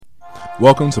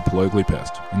Welcome to Politically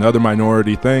Pissed, another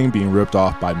minority thing being ripped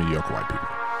off by mediocre white people.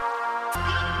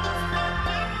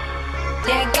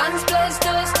 Yeah, guns close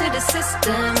doors to the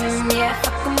system. Yeah,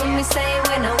 fuck 'em when we say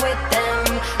we're not with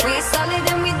them. We're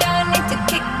solid and we don't need to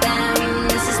kick them.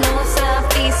 This is no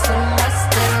south, east and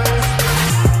western.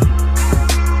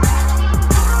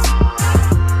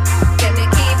 Can they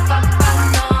keep up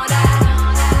on all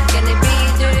that? Can they be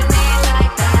doing it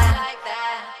like that?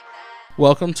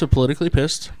 Welcome to Politically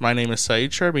Pissed. My name is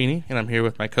Saeed Sharbini, and I'm here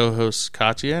with my co-hosts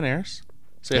Katya and Eris.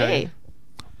 Say hi.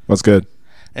 What's good?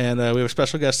 And we have a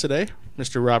special guest today,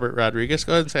 Mr. Robert Rodriguez.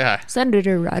 Go ahead and say hi.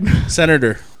 Senator Rod.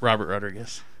 Senator Robert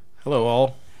Rodriguez. Hello,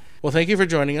 all. Well, thank you for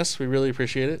joining us. We really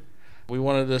appreciate it. We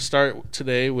wanted to start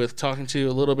today with talking to you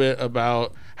a little bit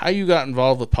about how you got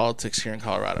involved with politics here in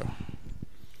Colorado.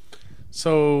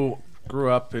 So,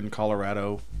 grew up in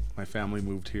Colorado. My family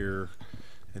moved here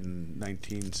in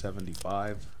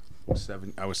 1975.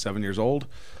 I was 7 years old.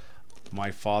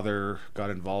 My father got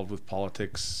involved with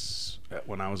politics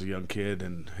when I was a young kid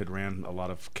and had ran a lot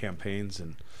of campaigns,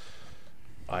 and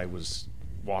I was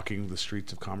walking the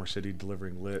streets of Commerce City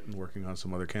delivering lit and working on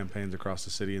some other campaigns across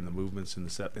the city and the movements in the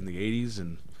 80s.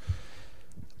 And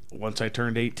once I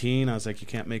turned 18, I was like, you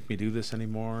can't make me do this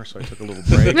anymore. So I took a little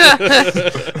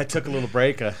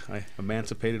break. I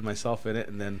emancipated myself in it.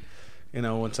 And then,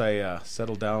 once I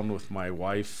settled down with my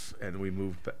wife and we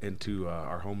moved into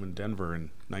our home in Denver in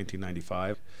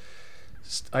 1995,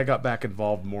 I got back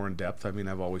involved more in depth. I mean,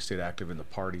 I've always stayed active in the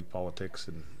party politics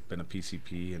and been a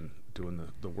PCP and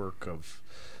doing the work of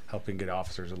helping get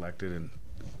officers elected and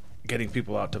getting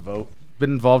people out to vote.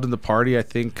 Been involved in the party, I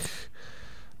think,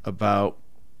 about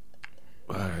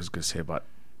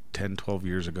 10, 12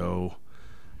 years ago.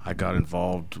 I got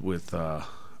involved with a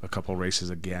couple races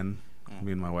again.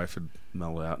 Me and my wife had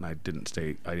mellowed out, and I didn't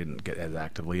get as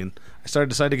actively in. I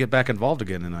decided to get back involved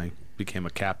again, and I became a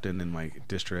captain in my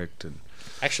district. And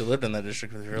I actually lived in that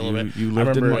district with you for a little bit. You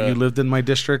lived in my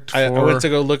district. I went to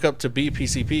go look up to be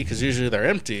PCP because usually they're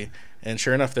empty, and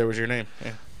sure enough, there was your name.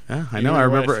 Yeah, I know. I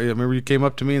remember you came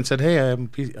up to me and said, "Hey, I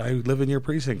live in your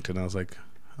precinct," and I was like,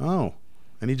 "Oh,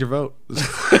 I need your vote."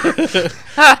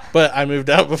 But I moved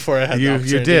out before I had the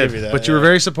opportunity you did, to give you that. but you were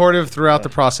very supportive throughout the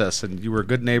process, and you were a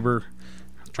good neighbor,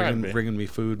 bringing me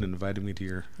food and inviting me to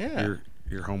your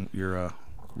home, your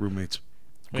roommate's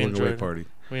going away party.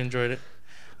 We enjoyed it.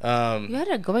 You had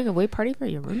a going away party for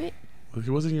your roommate? Well, it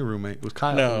wasn't your roommate. It was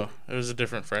Kyle. No, it was a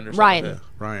different friend or something. Ryan. Like that.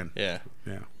 Ryan.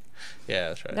 Yeah,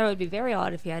 that's right. That would be very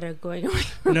odd if you had a going away.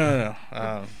 No.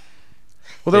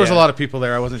 Well, there was a lot of people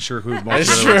there. I wasn't sure who. I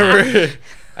just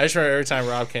remember every time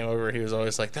Rob came over, he was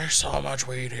always like, "There's so much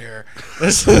weed here." I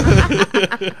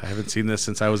haven't seen this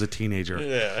since I was a teenager.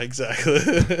 Yeah, exactly.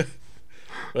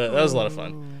 But that was a lot of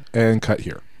fun. And cut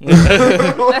here.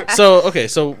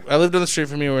 So I lived on the street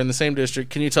from you. We're in the same district.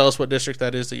 Can you tell us what district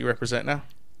that is that you represent now?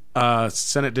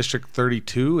 Senate District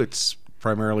 32. It's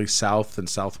primarily south and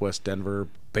southwest Denver.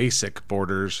 Basic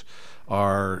borders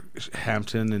are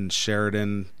Hampton and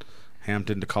Sheridan,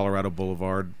 Hampton to Colorado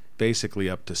Boulevard, basically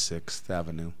up to 6th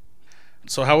Avenue.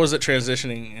 So how was it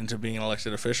transitioning into being an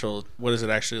elected official? What is it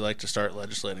actually like to start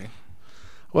legislating?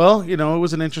 Well, it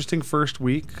was an interesting first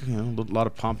week. A lot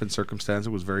of pomp and circumstance.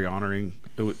 It was very honoring.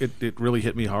 It really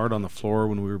hit me hard on the floor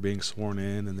when we were being sworn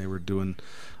in, and they were doing,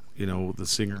 the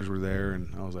singers were there,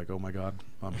 and I was like, oh my God,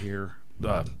 I'm here.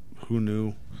 Who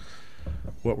knew?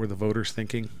 What were the voters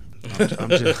thinking? I'm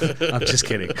just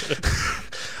kidding.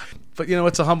 But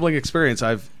it's a humbling experience.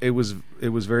 It was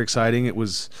very exciting.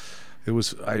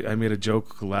 I made a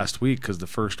joke last week because the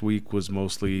first week was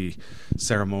mostly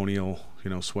ceremonial,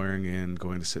 swearing in,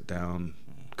 going to sit down,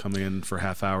 come in for a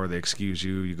half hour, they excuse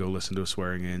you, you go listen to a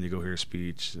swearing in, you go hear a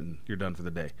speech, and you're done for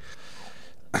the day.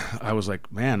 I was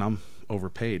like, man, I'm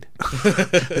overpaid.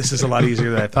 This is a lot easier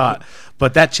than I thought.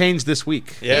 But that changed this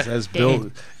week. Yeah. As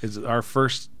Bill is our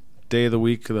first day of the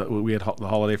week. We had the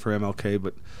holiday for MLK,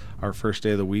 but our first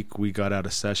day of the week, we got out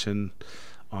of session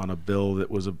on a bill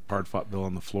that was a hard-fought bill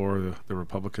on the floor. The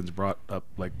Republicans brought up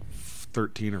like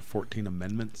 13 or 14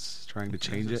 amendments trying to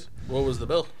change it. What was the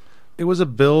bill? It was a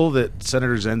bill that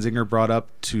Senator Zenzinger brought up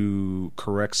to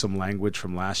correct some language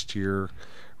from last year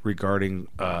regarding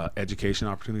education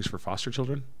opportunities for foster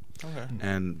children. Okay.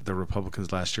 And the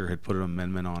Republicans last year had put an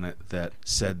amendment on it that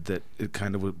said that it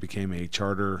kind of became a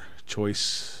charter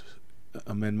choice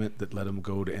amendment that let them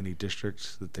go to any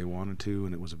district that they wanted to,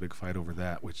 and it was a big fight over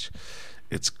that, which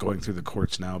it's going through the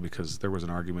courts now because there was an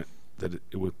argument that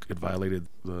it violated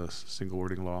the single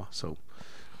wording law, so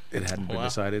it hadn't been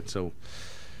decided. So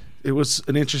it was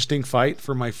an interesting fight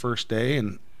for my first day,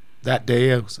 and that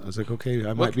day, I was like, okay,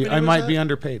 I might committee was be that?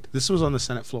 underpaid. This was on the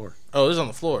Senate floor. Oh, it was on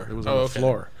the floor. It was on the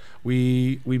floor.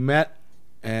 We met,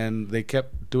 and they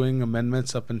kept doing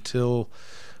amendments up until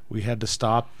we had to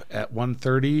stop at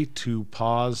 1:30 to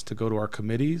pause to go to our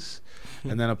committees,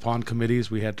 and then upon committees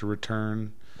we had to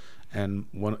return. And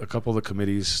a couple of the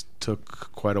committees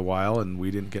took quite a while, and we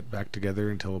didn't get back together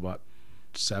until about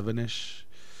 7-ish,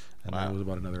 and that was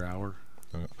about another hour.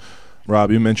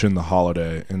 Rob, you mentioned the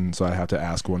holiday, and so I have to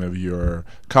ask, one of your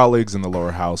colleagues in the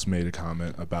lower house made a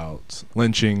comment about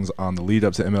lynchings on the lead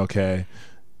up to MLK.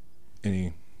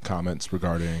 Any comments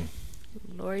regarding?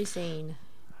 Lori Sane.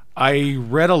 I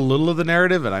read a little of the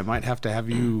narrative, and I might have to have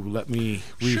you let me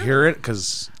rehear it,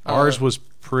 because ours was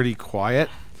pretty quiet.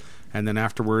 And then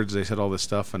afterwards, they said all this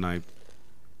stuff, and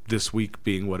this week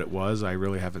being what it was, I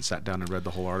really haven't sat down and read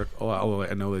the whole article. Although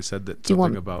I know they said that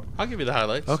something about. I'll give you the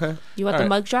highlights. Okay. You want All the right.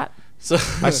 mug drop? So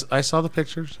I saw the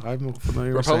pictures. I'm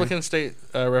familiar with Republican state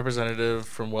representative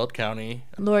from Weld County.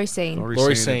 Lori Sane.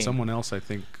 Lori Sane. and someone else, I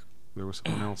think. There was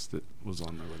someone else that was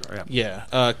on the radar. Yeah.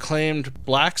 Yeah, claimed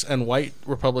blacks and white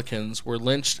Republicans were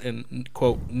lynched in,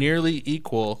 quote, nearly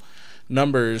equal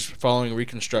numbers following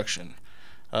Reconstruction.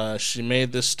 She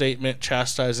made this statement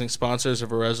chastising sponsors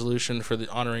of a resolution for the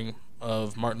honoring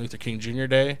of Martin Luther King Jr.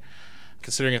 Day.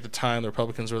 Considering at the time the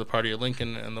Republicans were the party of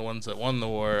Lincoln and the ones that won the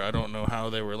war, I don't know how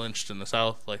they were lynched in the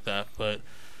South like that, but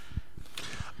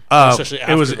especially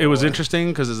after it was the war. interesting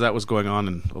because as that was going on,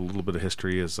 and a little bit of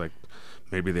history is like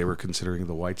maybe they were considering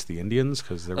the whites the Indians,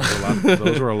 because there was a lot.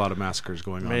 Those were a lot of massacres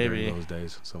going on during those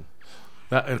days. So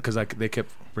that because they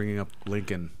kept bringing up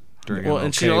Lincoln during MLK,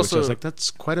 and she which also I was like,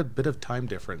 that's quite a bit of time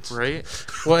difference, right?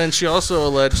 Well, and she also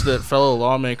alleged that fellow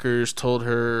lawmakers told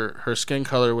her her skin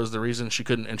color was the reason she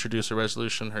couldn't introduce a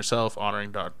resolution herself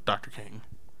honoring Dr. King.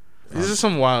 These are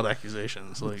some wild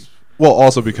accusations. Like, Well,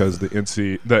 also because the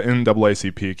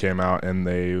NAACP came out and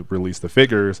they released the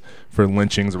figures for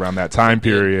lynchings around that time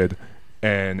period,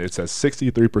 and it says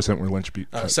 63% were lynched.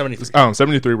 73.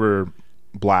 73 were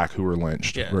black who were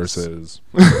lynched versus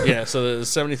Yeah, so the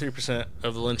 73%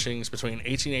 of the lynchings between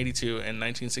 1882 and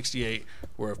 1968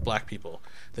 were of black people.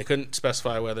 They couldn't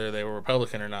specify whether they were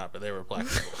Republican or not, but they were black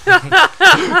people.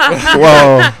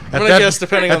 well, I'm gonna guess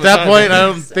depending on at the that time. point, I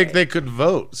don't think they could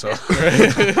vote. So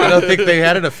I don't think they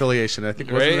had an affiliation. I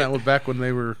think wasn't that back when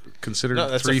they were considered No,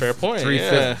 that's a fair point,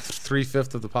 yeah.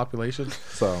 3/5 of the population.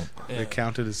 so They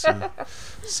counted as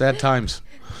sad times.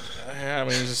 Yeah, I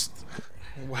mean, just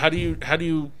how do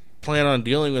you plan on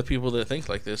dealing with people that think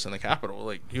like this in the Capitol?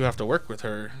 Like, you have to work with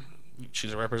her.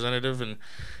 She's a representative, and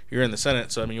you're in the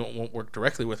Senate, so I mean, you won't work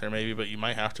directly with her, maybe, but you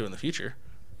might have to in the future.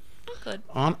 Good.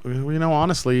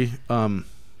 Honestly,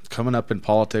 coming up in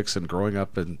politics and growing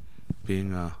up and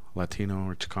being a Latino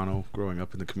or Chicano, growing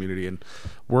up in the community and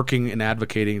working and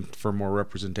advocating for more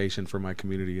representation for my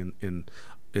community in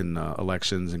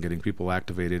elections and getting people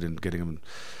activated and getting them.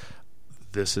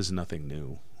 This is nothing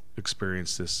new.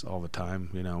 Experience this all the time,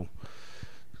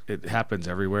 It happens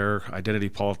everywhere. Identity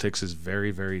politics is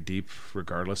very, very deep,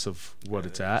 regardless of what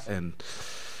it's at. And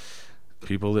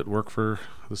people that work for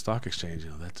the stock exchange,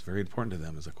 that's very important to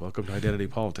them. It's like, welcome to identity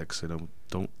politics.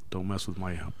 Don't mess with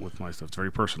my stuff. It's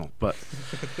very personal. But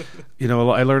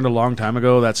I learned a long time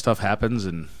ago that stuff happens,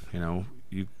 and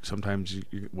you sometimes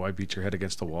why beat your head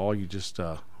against the wall? You just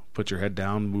put your head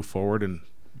down, move forward, and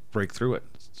break through it.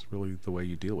 It's really the way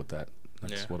you deal with that.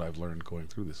 That's what I've learned going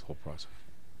through this whole process.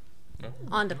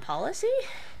 On to policy?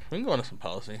 We can go into some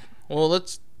policy. Well,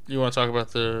 you want to talk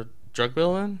about the drug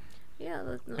bill then?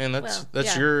 Yeah. And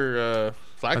that's your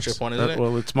flagship one, isn't it?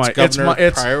 Well, it's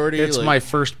priority. It's my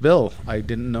first bill. I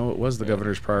didn't know it was the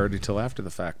governor's priority till after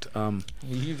the fact.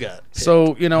 You got picked.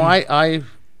 So I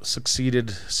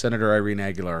succeeded Senator Irene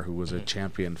Aguilar, who was a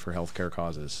champion for healthcare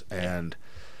causes, and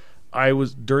I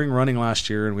was during running last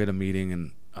year, and we had a meeting,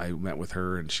 and I met with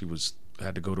her, and she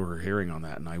had to go to her hearing on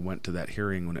that, and I went to that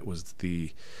hearing when it was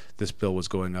this bill was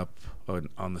going up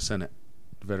on the Senate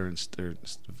Veterans or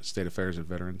State Affairs and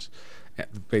Veterans,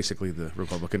 basically the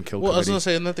Republican Kill Committee. Well, I was going to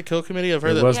say, isn't that the Kill Committee? I've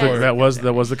heard that before. That was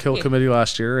the Kill Committee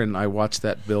last year, and I watched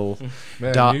that bill.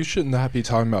 man, you should not be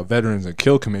talking about veterans and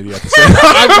kill committee at the same time.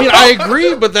 I mean, I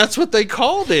agree, but that's what they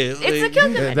called it. It's a Kill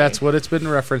Committee. That's what it's been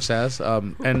referenced as.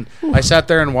 And I sat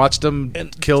there and watched them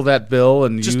kill that bill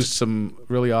and use some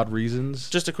really odd reasons.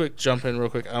 Just a quick jump in real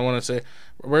quick. I want to say,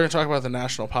 we're going to talk about the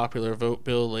National Popular Vote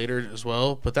bill later as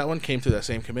well, but that one came through that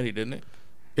same committee, didn't it?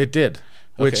 It did,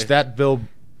 which Okay. that bill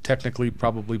technically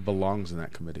probably belongs in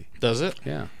that committee. Does it?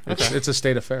 Yeah, Okay. it's a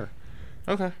state affair.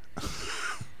 Okay.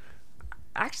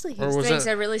 Actually, Or he was makes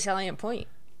that- a really salient point.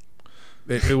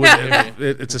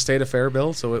 It's a state affair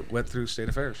bill, so it went through state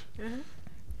affairs.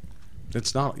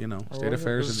 It's not, Or State was it-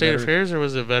 Affairs. was it and State Veterans- Affairs or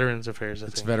was it Veterans Affairs? I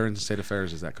It's think. Veterans and State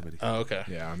Affairs is that committee. Oh, okay.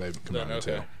 Yeah, and they've combined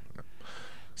okay. too.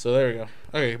 So there we go.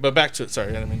 Okay, but back to it. Sorry,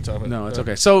 I didn't mean to talk about No, it's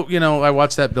okay. So, I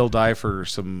watched that bill die for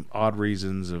some odd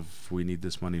reasons of we need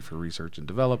this money for research and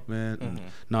development and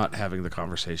not having the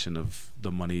conversation of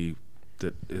the money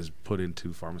that is put into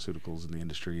pharmaceuticals in the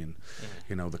industry and,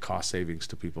 the cost savings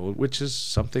to people, which is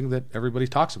something that everybody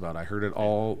talks about. I heard it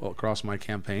all across my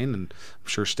campaign, and I'm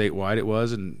sure statewide it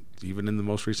was, and even in the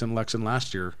most recent election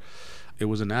last year, it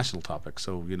was a national topic.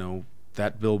 So,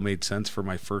 that bill made sense for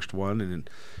my first one, and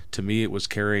to me it was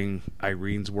carrying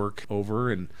Irene's work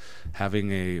over and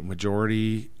having a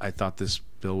majority. I thought this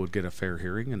bill would get a fair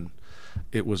hearing, and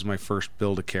it was my first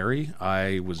bill to carry.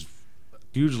 I was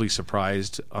hugely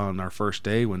surprised on our first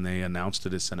day when they announced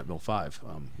it as Senate Bill 5.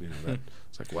 That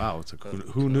it's like, wow, it's like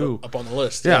who knew? Up on the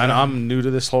list. Yeah, and I'm new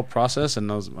to this whole process, and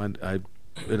I was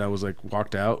like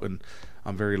walked out, and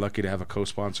I'm very lucky to have a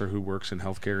co-sponsor who works in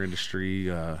healthcare industry,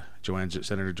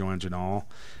 Senator Joanne Janal,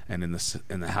 and in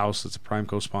the House, it's a prime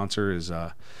co-sponsor is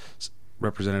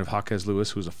Representative Jaquez Lewis,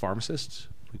 who's a pharmacist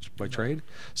by trade.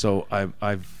 So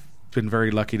I've been very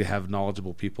lucky to have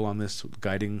knowledgeable people on this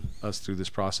guiding us through this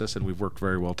process, and we've worked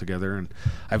very well together, and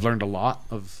I've learned a lot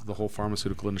of the whole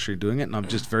pharmaceutical industry doing it, and I'm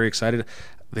just very excited.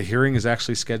 The hearing is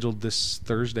actually scheduled this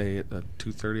Thursday at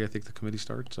 2:30. I think the committee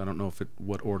starts. I don't know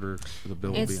what order the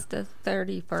bill will be. It's the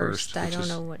 31st. I which don't is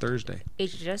know what. Thursday.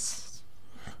 It's just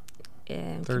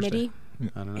Thursday. committee.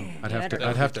 I don't know. I'd Yeah, have I to. don't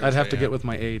I'd have to. know. I'd have to Thursday, get with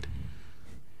my aide,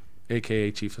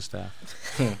 aka chief of staff.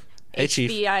 Hey,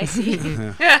 Chief. HBIC.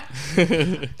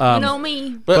 You know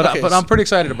me. But okay, I'm pretty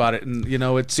excited about it, and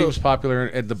it seems popular.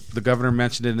 And the governor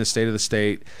mentioned it in the State of the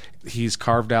State. He's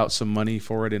carved out some money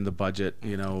for it in the budget.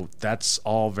 That's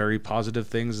all very positive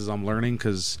things, as I'm learning,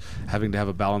 because having to have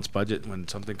a balanced budget when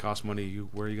something costs money,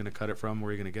 where are you going to cut it from? Where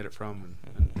are you going to get it from?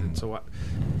 And so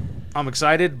I'm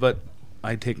excited, but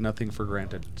I take nothing for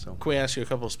granted. So Can we ask you a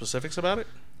couple of specifics about it?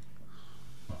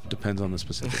 depends on the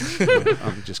specifics.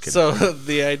 I'm just kidding. So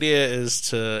the idea is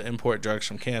to import drugs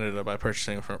from Canada by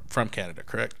purchasing from Canada,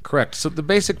 correct? Correct. So the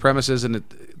basic premise is, and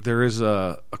there is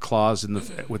a clause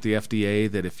with the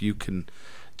FDA that if you can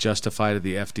justify to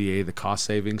the FDA the cost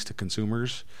savings to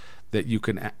consumers, that you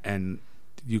can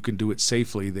do it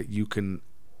safely. That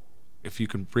if you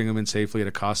can bring them in safely at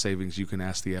a cost savings, you can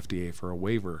ask the FDA for a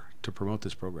waiver to promote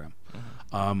this program.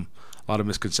 A lot of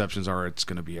misconceptions are it's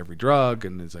going to be every drug,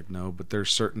 and it's like no, but there's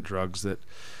certain drugs that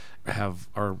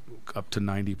are up to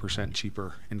 90%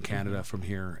 cheaper in Canada from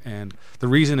here. And the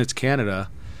reason it's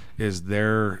Canada is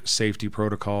their safety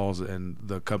protocols and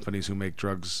the companies who make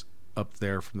drugs up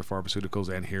there from the pharmaceuticals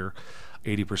and here,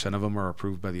 80% of them are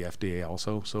approved by the FDA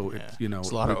also. So it's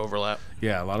a lot of overlap.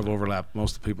 Yeah, a lot of overlap.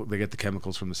 Most of the people, they get the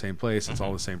chemicals from the same place. It's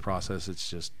all the same process. It's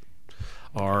just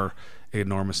our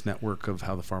enormous network of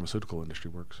how the pharmaceutical industry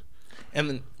works. And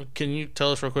then, can you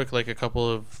tell us real quick, like a couple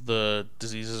of the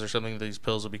diseases or something that these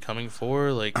pills will be coming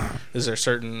for? Like, is there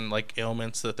certain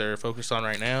ailments that they're focused on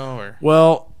right now, or?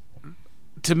 Well,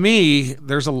 to me,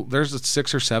 there's a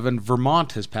 6 or 7.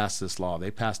 Vermont has passed this law.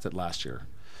 They passed it last year.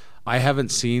 I haven't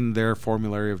seen their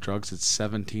formulary of drugs. It's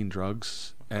 17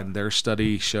 drugs, and their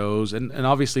study shows, and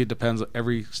obviously it depends.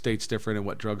 Every state's different in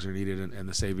what drugs are needed and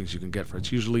the savings you can get for it.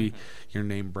 It's usually your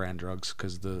name brand drugs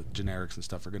because the generics and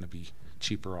stuff are going to be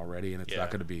cheaper already, and it's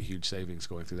not going to be a huge savings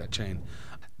going through that chain.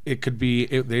 It could be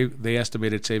they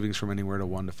estimated savings from anywhere to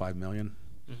 $1 to $5 million.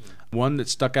 One that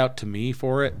stuck out to me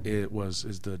for it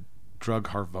is the drug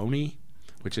Harvoni,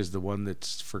 which is the one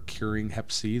that's for curing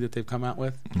Hep C that they've come out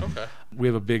with. Okay. We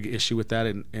have a big issue with that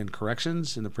in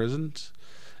corrections, in the prisons,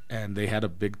 and they had a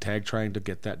big tag trying to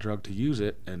get that drug to use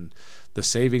it. And the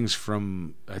savings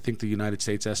from, I think the United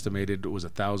States estimated it was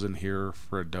 $1,000 here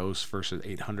for a dose versus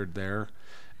 $800 there.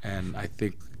 And I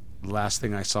think the last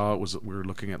thing I saw was we were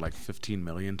looking at like $15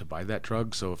 million to buy that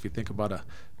drug. So if you think about a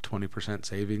 20%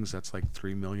 savings, that's like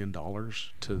 $3 million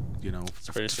to, It's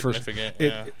pretty significant,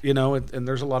 and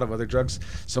there's a lot of other drugs.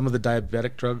 Some of the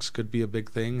diabetic drugs could be a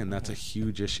big thing, and that's a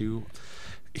huge issue.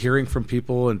 Hearing from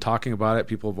people and talking about it,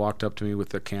 people have walked up to me with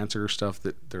the cancer stuff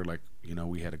that they're like,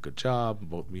 we had a good job.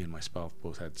 Both me and my spouse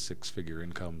both had 6-figure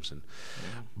incomes, and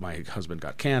my husband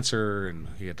got cancer, and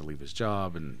he had to leave his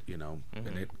job, and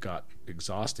and it got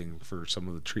exhausting for some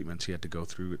of the treatments he had to go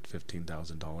through at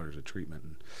 $15,000 a treatment.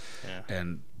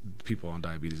 And people on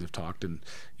diabetes have talked, and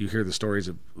you hear the stories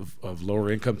of lower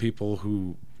income people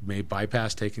who may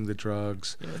bypass taking the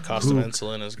drugs. The cost of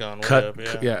insulin has gone way up.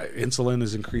 Insulin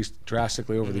has increased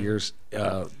drastically over the years.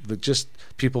 Just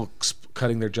people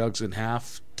cutting their drugs in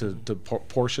half to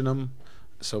portion them.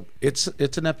 So it's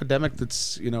an epidemic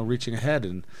that's reaching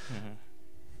ahead,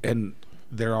 and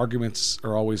their arguments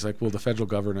are always like, well, the federal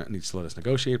government needs to let us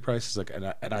negotiate prices. Like,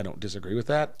 and I don't disagree with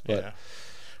that. But Yeah.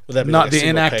 Would that be not like a the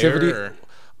single inactivity. payer, or-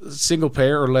 Single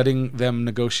payer or letting them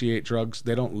negotiate drugs.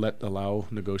 They don't allow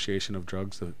negotiation of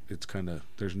drugs. It's kind of,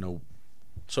 there's no.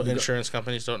 So insurance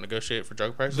companies don't negotiate for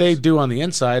drug prices? They do on the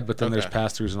inside, but then there's Okay.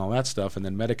 pass-throughs and all that stuff, and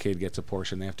then Medicaid gets a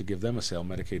portion. They have to give them a sale.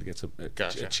 Medicaid gets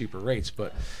Gotcha. at cheaper rates,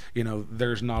 but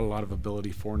there's not a lot of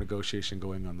ability for negotiation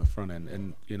going on the front end,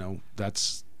 and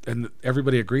and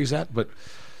everybody agrees that. But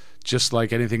just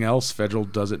like anything else, federal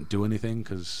doesn't do anything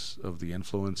because of the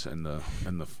influence and the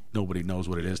nobody knows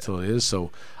what it is till it is.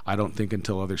 So I don't think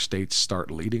until other states start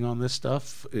leading on this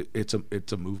stuff, it's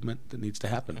a movement that needs to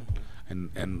happen.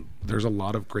 And there's a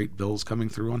lot of great bills coming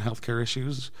through on healthcare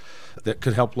issues that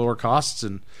could help lower costs.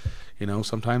 And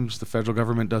sometimes the federal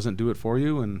government doesn't do it for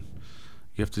you, and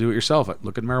you have to do it yourself.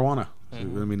 Look at marijuana. I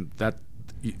mean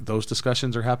those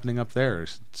discussions are happening up there.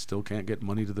 Still can't get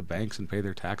money to the banks and pay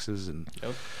their taxes. And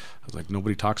Yep. I was like,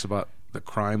 nobody talks about the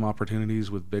crime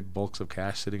opportunities with big bulks of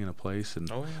cash sitting in a place.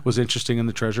 And Oh, yeah. it was interesting in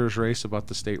the treasurer's race about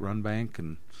the state-run bank,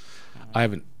 and I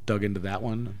haven't dug into that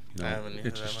one. I haven't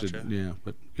either that much, yeah,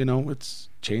 but it's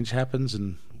change happens,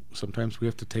 and sometimes we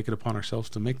have to take it upon ourselves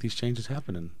to make these changes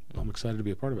happen. And I'm excited to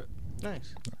be a part of it.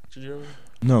 Nice. Did you?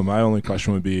 No, my only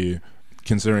question would be,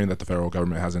 considering that the federal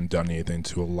government hasn't done anything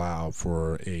to allow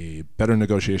for a better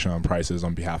negotiation on prices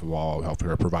on behalf of all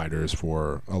healthcare providers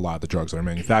for a lot of the drugs that are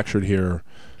manufactured here,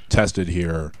 tested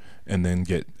here, and then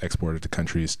get exported to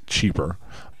countries cheaper,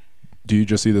 do you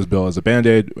just see this bill as a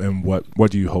Band-Aid, and what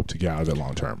do you hope to get out of it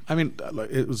long term? I mean,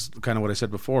 it was kind of what I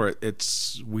said before.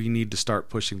 We need to start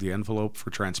pushing the envelope for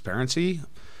transparency.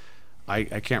 I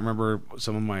can't remember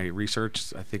some of my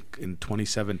research. I think in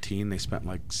 2017 they spent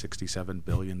like $67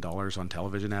 billion on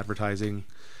television advertising.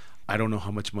 I don't know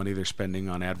how much money they're spending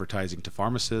on advertising to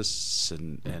pharmacists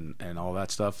and all that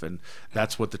stuff. And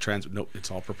that's what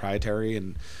it's all proprietary.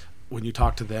 And when you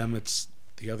talk to them, it's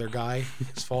the other guy's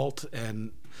fault.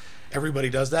 And everybody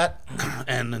does that.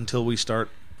 And until we start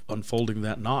unfolding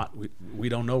that knot, we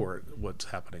don't know what's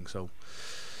happening. So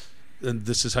and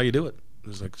this is how you do it.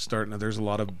 There's there's a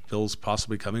lot of bills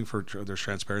possibly coming for there's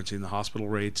transparency in the hospital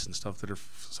rates and stuff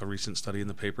a recent study in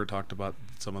the paper talked about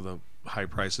some of the high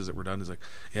prices that were done. Is like,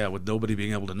 yeah, with nobody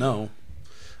being able to know,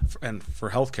 and for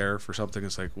healthcare for something,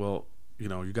 it's like, well, you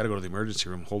got to go to the emergency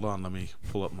room. Hold on, let me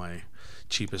pull up my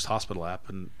cheapest hospital app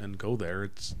and go there.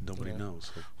 It's nobody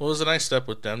knows. So. Well, it was a nice step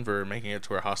with Denver making it to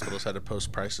where hospitals had to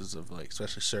post prices of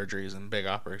especially surgeries and big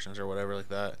operations or whatever like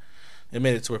that. It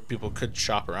made it to where people could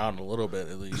shop around a little bit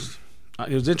at least.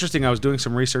 It was interesting. I was doing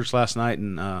some research last night,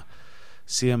 and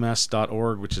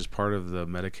CMS.org, which is part of the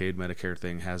Medicare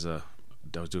thing, I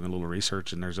was doing a little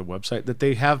research, and there's a website that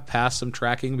they have passed some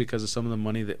tracking because of some of the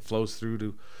money that flows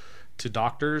through to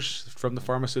doctors from the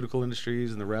pharmaceutical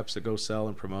industries and the reps that go sell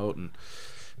and promote and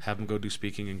have them go do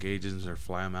speaking engagements or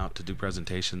fly them out to do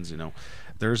presentations.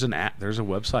 There's a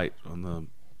website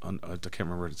I can't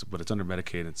remember, but it's under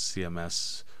Medicaid. It's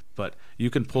CMS. But you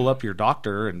can pull up your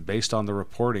doctor, and based on the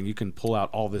reporting, you can pull out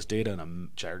all this data in a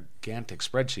gigantic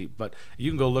spreadsheet. But you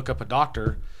can go look up a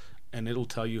doctor, and it'll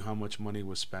tell you how much money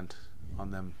was spent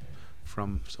on them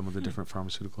from some of the different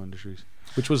pharmaceutical industries,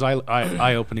 which was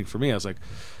eye-opening for me. I was like,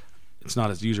 it's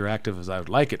not as user-active as I would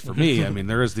like it for me. I mean,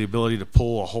 there is the ability to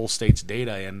pull a whole state's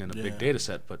data in a big data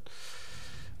set, but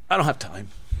I don't have time.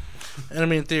 And I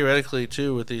mean, theoretically,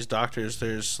 too, with these doctors,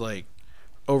 there's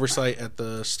oversight at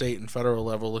the state and federal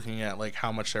level looking at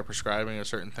how much they're prescribing of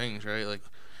certain things, right?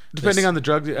 Depending on the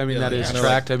drug, I mean, that is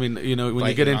tracked. I mean, when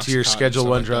you get into your Schedule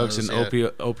 1 drugs and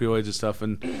opioids and stuff,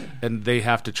 and they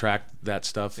have to track that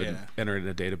stuff and enter it in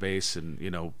a database,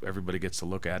 and everybody gets to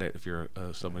look at it if you're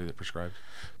somebody that prescribes.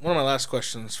 One of my last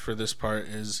questions for this part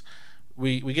is,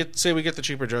 we get the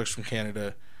cheaper drugs from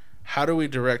Canada. How do we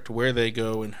direct where they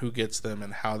go and who gets them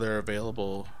and how they're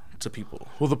available to people?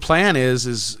 Well, the plan is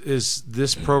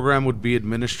this program would be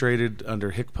administrated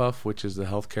under HCPF, which is the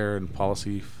Healthcare and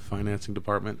Policy Financing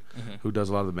Department, who does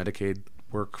a lot of the Medicaid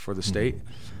work for the state.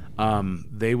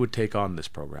 They would take on this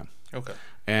program. Okay.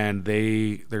 And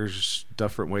there's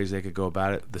different ways they could go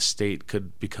about it. The state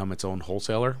could become its own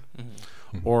wholesaler,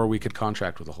 or we could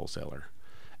contract with a wholesaler,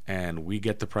 and we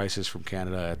get the prices from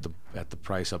Canada at the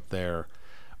price up there.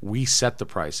 We set the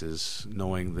prices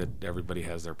knowing that everybody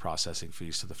has their processing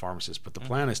fees to the pharmacist, but the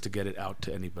plan is to get it out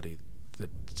to anybody.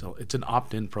 So it's an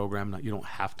opt-in program. You don't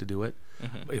have to do it.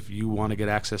 If you want to get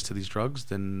access to these drugs,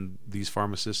 then these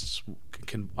pharmacists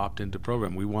can opt into the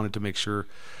program. We wanted to make sure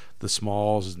the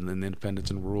smalls and the independents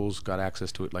and rurals got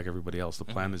access to it like everybody else. The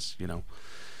plan is,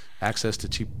 access to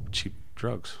cheap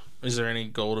drugs. Is there any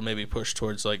goal to maybe push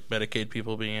towards like Medicaid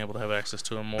people being able to have access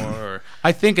to them more? Or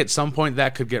I think at some point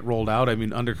that could get rolled out. I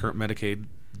mean, under current Medicaid,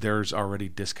 there's already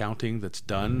discounting that's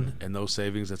done, and those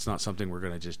savings, that's not something we're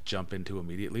going to just jump into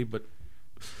immediately. But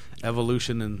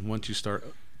evolution, and once you start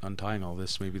untying all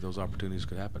this, maybe those opportunities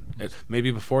could happen.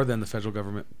 Maybe before then, the federal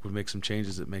government would make some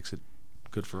changes that makes it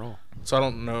good for all. so I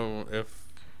don't know if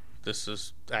this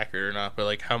is accurate or not, but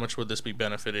like how much would this be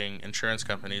benefiting insurance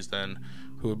companies then,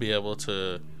 who would be able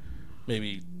to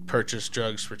maybe purchase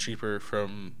drugs for cheaper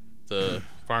from the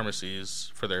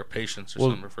pharmacies for their patients or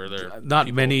something, or for their Not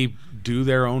people? many do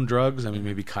their own drugs. I mean,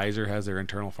 maybe Kaiser has their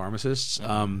internal pharmacists.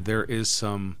 There is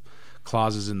some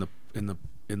clauses in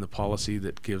the policy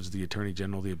that gives the Attorney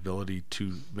General the ability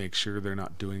to make sure they're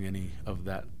not doing any of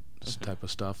that type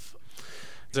of stuff.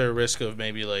 Is there a risk of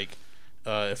maybe like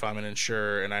if I'm an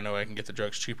insurer and I know I can get the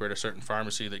drugs cheaper at a certain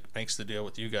pharmacy that makes the deal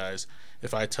with you guys,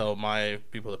 if I tell my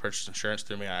people that purchase insurance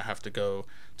through me I have to go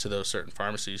to those certain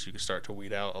pharmacies, you can start to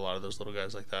weed out a lot of those little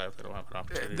guys like that if they don't have an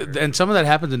opportunity. And some of that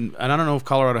happens, and I don't know if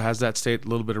Colorado has that state. A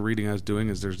little bit of reading I was doing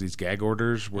is there's these gag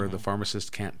orders where the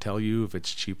pharmacist can't tell you if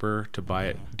it's cheaper to buy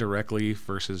it directly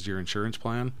versus your insurance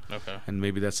plan. Okay. And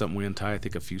maybe that's something we untie. I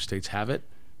think a few states have it,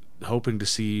 hoping to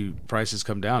see prices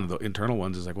come down. The internal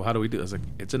ones is like, well, how do we do it? It's like,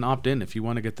 it's an opt-in. If you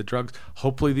want to get the drugs,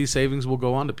 hopefully these savings will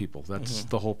go on to people. That's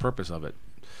the whole purpose of it.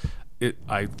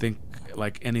 I think,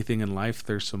 like anything in life,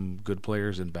 there's some good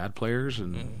players and bad players,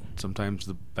 and sometimes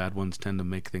the bad ones tend to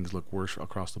make things look worse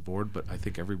across the board. But I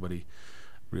think everybody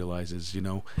realizes,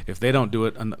 if they don't do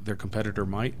it, their competitor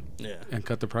might, and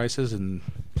cut the prices, and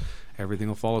everything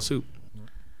will follow suit.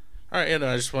 All right,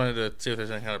 I just wanted to see if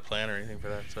there's any kind of plan or anything for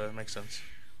that, so that makes sense.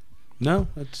 No,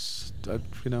 it's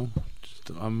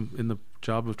I'm in the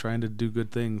job of trying to do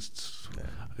good things.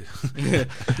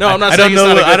 No, I'm not I saying don't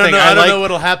know. it's not a good I don't thing. know. I don't like- know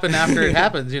what'll happen after it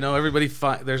happens. Everybody.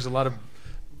 There's a lot of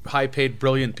high-paid,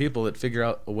 brilliant people that figure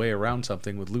out a way around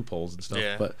something with loopholes and stuff.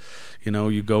 Yeah. But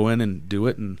you go in and do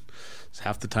it, and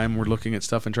half the time we're looking at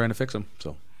stuff and trying to fix them.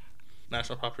 So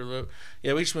National popular vote.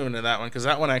 Yeah, we should move into that one because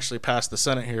that one actually passed the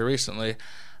Senate here recently.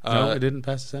 no, it didn't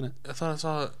pass the Senate. I thought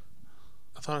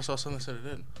I saw something that said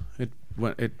it did.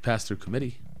 It passed through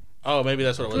committee. Oh, maybe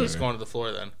that's what it was. It's going to the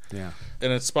floor then. Yeah.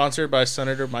 And it's sponsored by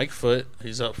Senator Mike Foote.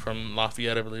 He's up from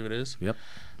Lafayette, I believe it is. Yep.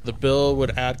 The bill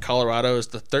would add Colorado as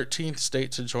the 13th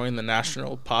state to join the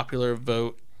National Popular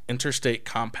Vote Interstate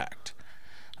Compact.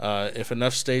 If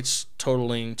enough states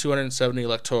totaling 270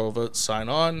 electoral votes sign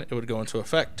on, it would go into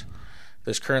effect.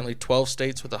 There's currently 12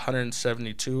 states with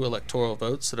 172 electoral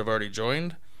votes that have already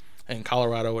joined, and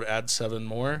Colorado would add 7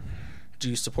 more. Do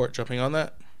you support jumping on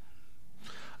that?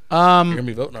 You're going to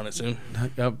be voting on it soon.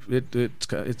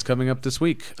 It's coming up this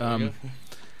week. There you go.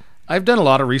 I've done a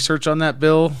lot of research on that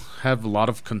bill, have a lot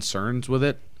of concerns with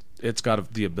it. It's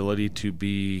got the ability to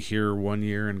be here one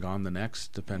year and gone the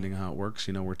next, depending on how it works.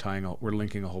 We're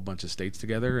linking a whole bunch of states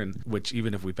together, and which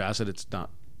even if we pass it, it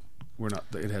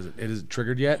isn't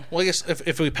triggered yet. Well, I guess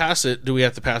if we pass it, do we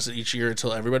have to pass it each year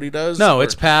until everybody does? No, Or-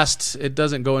 it's passed. It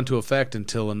doesn't go into effect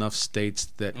until enough states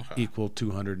that equal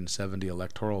 270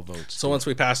 electoral votes. So once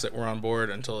we pass it, we're on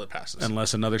board until it passes.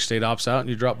 Unless another state opts out and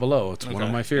you drop below. It's one of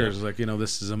Okay, my fears. Like,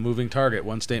 this is a moving target.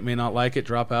 One state may not like it,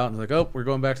 drop out, and it's like, oh, we're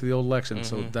going back to the old election.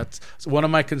 So that's one of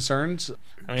my concerns.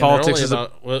 I mean, Politics is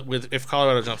if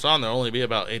Colorado jumps on, there'll only be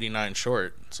about 89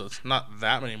 short, so it's not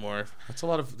that many more. that's a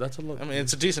lot. I mean,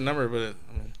 it's a decent number, but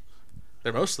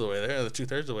they're most of the way there. They're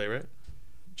 2/3 of the way, right?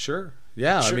 Sure.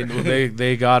 Yeah. Sure. I mean,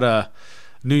 they got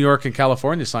New York and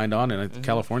California signed on, and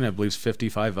California, I believe, is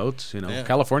 55 votes. Yeah.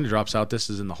 California drops out. This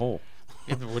is in the hole.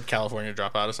 Would California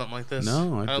drop out of something like this?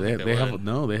 No, I don't think they have would.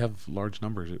 they have large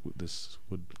numbers. This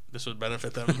would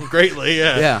benefit them greatly.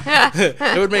 Yeah, yeah.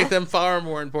 It would make them far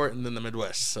more important than the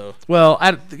Midwest. So Well,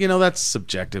 that's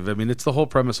subjective. I mean, it's the whole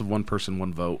premise of one person,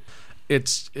 one vote.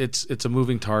 It's a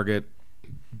moving target.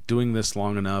 Doing this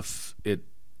long enough,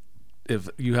 if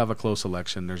you have a close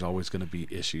election, there's always going to be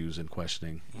issues and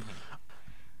questioning.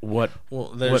 What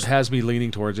has me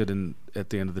leaning towards it, and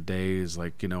at the end of the day, is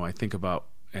like, I think about,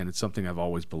 and it's something I've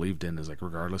always believed in, is like,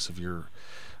 regardless of your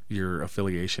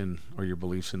affiliation or your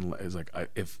beliefs in, is like,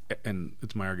 and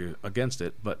it's my argument against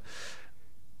it, but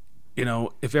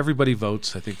if everybody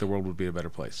votes, I think the world would be a better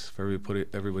place. If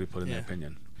everybody put in their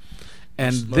opinion.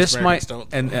 And Most this Americans might,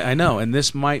 don't. and I know, and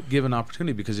this might give an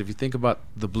opportunity, because if you think about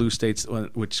the blue states,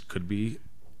 which could be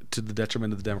to the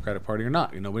detriment of the Democratic Party or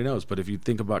not, nobody knows. But if you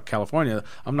think about California,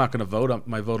 I'm not going to vote.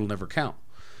 My vote will never count.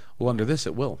 Well, under this,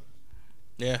 it will.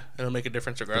 Yeah, it'll make a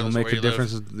difference It'll regardless make of where a you live.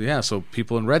 difference. Yeah, so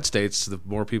people in red states, the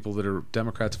more people that are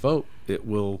Democrats vote, it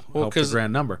will help the 'cause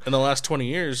grand number. In the last 20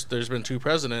 years, there's been 2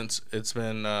 presidents. It's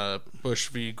been Bush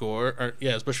v. Gore.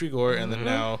 It's Bush v. Gore, and then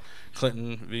now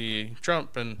Clinton v.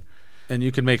 Trump. And And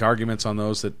you can make arguments on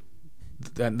those that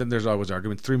then there's always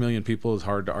arguments. 3 million people is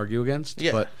hard to argue against.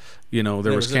 Yeah. But there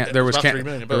There was was can- there was about can- 3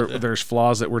 million both, yeah. there's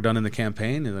flaws that were done in the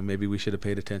campaign, and then maybe we should have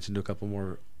paid attention to a couple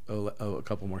more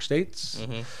states.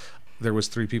 Mm-hmm. There was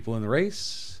 3 people in the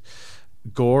race.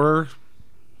 Gore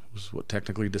was what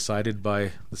technically decided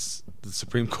by the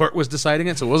Supreme Court was deciding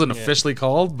it, so it wasn't officially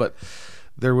called, but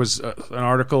there was an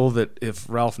article that if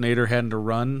Ralph Nader hadn't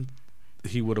run,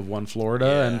 he would have won Florida.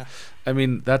 Yeah. And I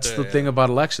mean, that's the thing about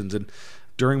elections. And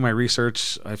during my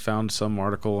research, I found some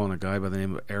article on a guy by the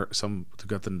name of who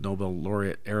got the Nobel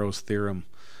laureate Arrow's theorem,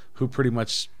 who pretty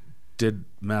much did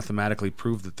mathematically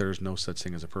prove that there's no such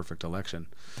thing as a perfect election.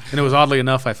 And it was oddly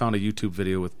enough, I found a YouTube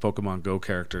video with Pokemon Go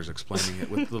characters explaining it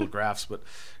with little graphs, but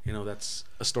that's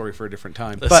a story for a different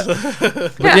time. But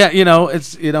yeah,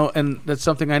 it's and that's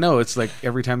something I know. It's like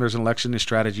every time there's an election, the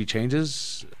strategy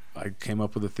changes. I came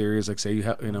up with a theory is like, say you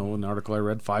have, an article I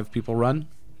read, 5 people run.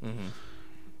 Mm-hmm.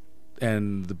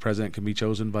 And the president can be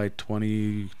chosen by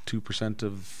 22%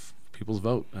 of people's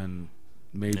vote, and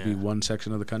maybe one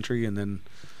section of the country. And then,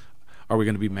 are we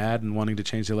going to be mad and wanting to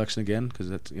change the election again? Because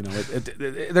that's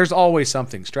there's always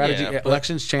something. Strategy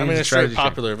elections change. I mean, a straight strategy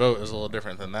popular vote is a little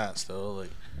different than that. Still,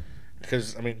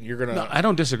 because you're gonna. No, I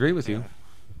don't disagree with you.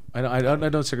 I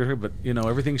don't disagree, but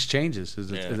everything changes.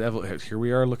 Here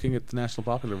we are looking at the national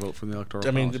popular vote from the electoral.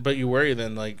 I mean, college. but you worry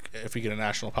then, if we get a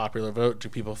national popular vote, do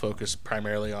people focus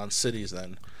primarily on cities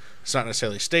then? It's not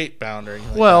necessarily state bound or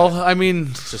anything like that. I mean,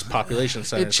 It's just population centers. it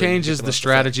so you can get changes the the most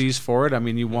strategies for it. I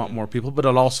mean, you want more people, but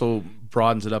it also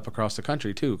broadens it up across the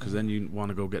country too, because then you want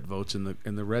to go get votes in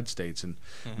the red states, and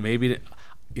maybe,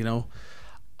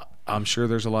 I'm sure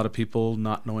there's a lot of people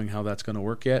not knowing how that's going to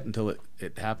work yet until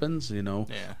it happens.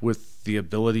 With the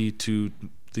ability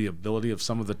of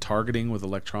some of the targeting with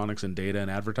electronics and data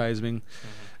and advertising,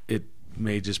 it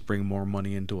may just bring more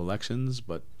money into elections.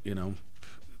 But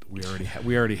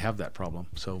we already have that problem.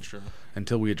 So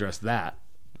until we address that.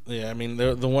 Yeah, I mean,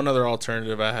 the one other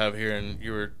alternative I have here, and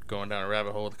you were going down a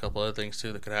rabbit hole with a couple other things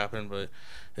too that could happen, but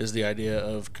is the idea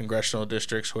of congressional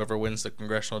districts. Whoever wins the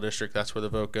congressional district, that's where the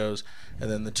vote goes,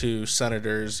 and then the 2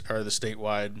 senators are the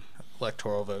statewide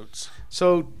electoral votes.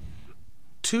 So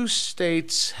 2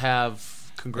 states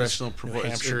have congressional. New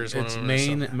Hampshire is one It's of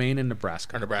them, Maine and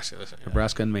Nebraska. Or Nebraska, that's it, yeah.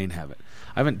 Nebraska and Maine have it.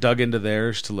 I haven't dug into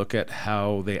theirs to look at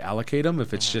how they allocate them.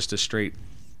 If it's just a straight,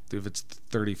 if it's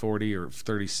 30-40 or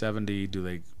 30-70, do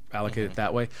they allocate it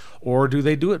that way, or do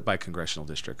they do it by congressional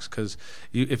districts? Because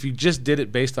if you just did it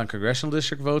based on congressional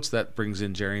district votes, that brings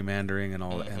in gerrymandering and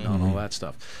all that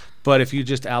stuff. But if you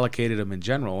just allocated them in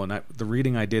general, and the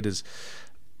reading I did is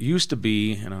used to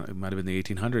be, and it might have been the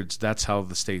 1800s, that's how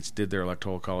the states did their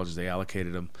electoral colleges. They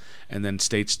allocated them, and then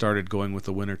states started going with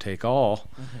the winner take all,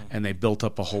 and they built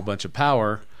up a whole bunch of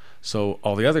power. So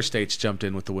all the other states jumped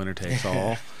in with the winner takes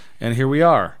all, and here we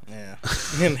are. Yeah,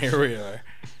 and here we are.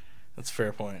 That's a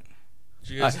fair point.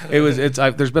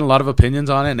 There's been a lot of opinions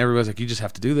on it, and everybody's like, you just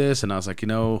have to do this, and I was like,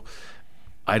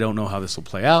 I don't know how this will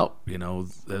play out.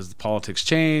 As the politics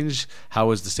change,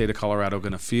 how is the state of Colorado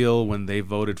going to feel when they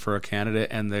voted for a candidate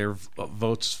and their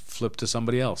votes flipped to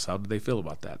somebody else? How do they feel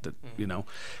about that?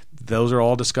 Those are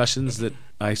all discussions that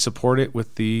I support it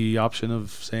with the option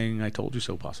of saying "I told you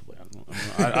so." Possibly,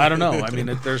 I don't know. I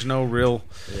mean, there's no real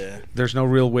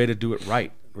way to do it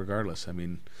right. Regardless, I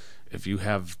mean, if you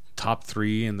have top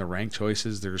 3 in the rank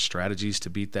choices, there's strategies to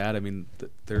beat that. I mean,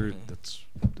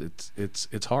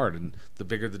 it's hard, and the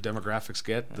bigger the demographics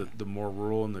get, the more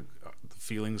rural and the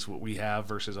feelings what we have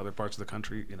versus other parts of the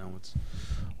country. It's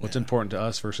what's important to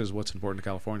us versus what's important to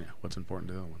California. What's important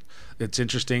to the other one. It's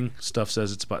interesting. Stuff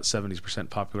says it's about 70%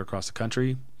 popular across the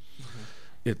country.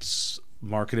 It's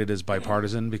marketed as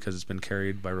bipartisan because it's been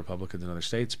carried by Republicans in other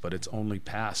states, but it's only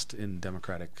passed in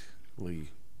democratically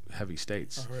heavy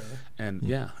states. Oh, really?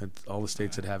 And all the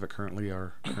states that have it currently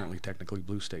are technically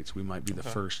blue states. We might be the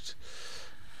first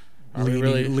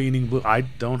leaning blue. I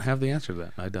don't have the answer to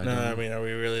that. I don't. I mean, are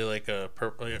we really like a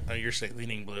purple? You're saying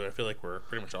leaning blue. I feel like we're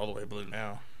pretty much all the way blue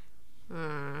now.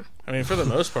 I mean, for the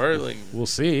most part, we'll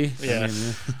see. Yeah.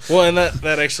 Well, and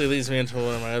that actually leads me into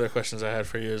one of my other questions I had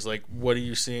for you is what are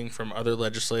you seeing from other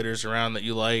legislators around that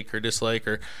you like or dislike,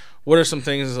 or what are some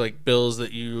things like bills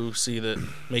that you see that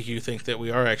make you think that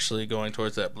we are actually going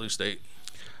towards that blue state?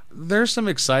 There's some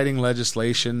exciting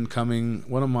legislation coming.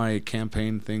 One of my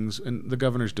campaign things, and the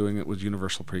governor's doing it, was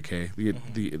universal pre-K.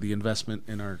 The investment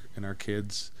in our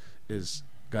kids is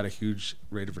got a huge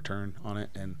rate of return on it,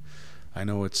 and I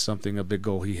know it's a big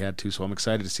goal he had too. So I'm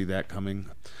excited to see that coming.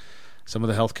 Some of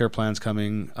the healthcare plans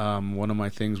coming. One of my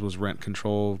things was rent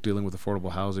control, dealing with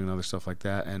affordable housing and other stuff like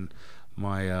that. And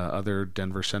my other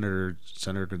Denver senator,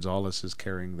 Senator Gonzalez, is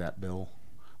carrying that bill,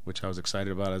 which I was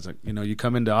excited about. I was like, you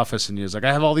come into office and you're like,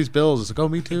 I have all these bills. It's like, oh,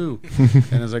 me too.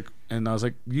 and I was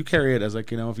like, you carry it. I was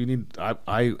like, if you need,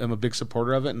 I am a big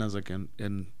supporter of it. And I was like, and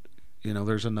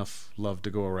there's enough love to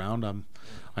go around.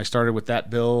 I started with that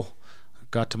bill,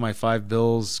 got to my 5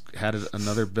 bills, had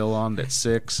another bill on at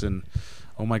 6, and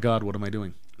oh my God, what am I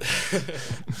doing?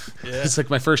 It's like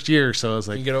my first year, so I was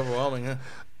like, You get overwhelming, huh?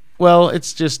 well,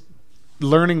 it's just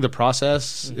learning the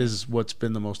process is what's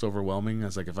been the most overwhelming. I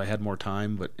was like, if I had more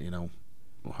time, but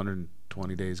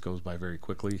 120 days goes by very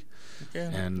quickly. Yeah.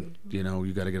 And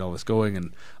you got to get all this going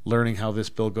and learning how this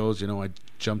bill goes. I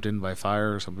jumped in by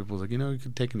fire. Some people was like, you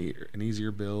could take an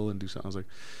easier bill and do something. I was like,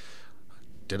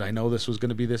 did I know this was going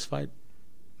to be this fight?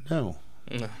 No.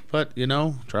 But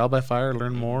trial by fire,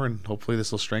 learn more, and hopefully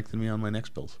this will strengthen me on my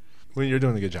next bills. Well, you're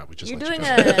doing a good job. We just You're let you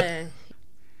doing know.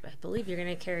 I believe you're going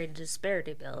to carry a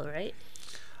disparity bill, right?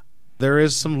 There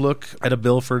is some look at a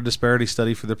bill for a disparity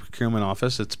study for the procurement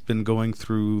office. It's been going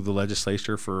through the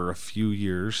legislature for a few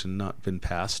years and not been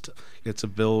passed. It's a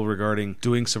bill regarding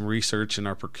doing some research in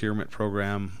our procurement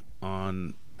program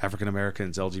on African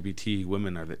Americans, LGBT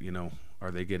women.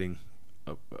 Are they getting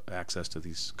access to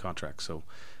these contracts? So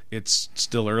it's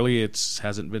still early. It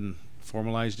hasn't been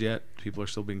formalized yet. People are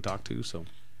still being talked to. So,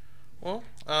 Well,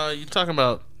 you're talking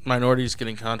about minorities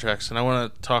getting contracts, and I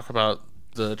want to talk about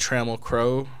the Trammell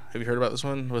Crow. Have you heard about this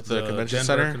one with the convention Denver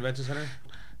center? Convention Center?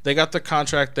 They got the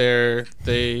contract there.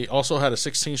 They also had a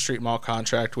 16th Street Mall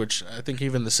contract, which I think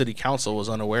even the city council was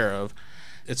unaware of.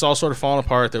 It's all sort of fallen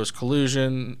apart. There was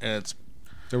collusion, and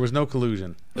There was no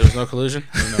collusion. there was no collusion.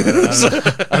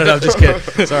 I don't know. Just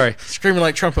kidding. Sorry. Screaming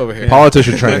like Trump over here.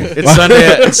 Politician training. It's Sunday.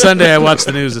 It's Sunday. I watched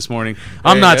the news this morning.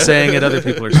 I'm not saying it. Other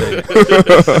people are saying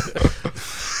it.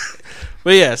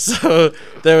 But yeah, so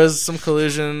there was some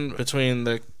collusion between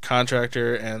the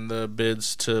contractor and the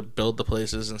bids to build the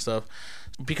places and stuff.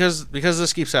 Because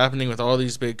this keeps happening with all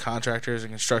these big contractors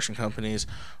and construction companies,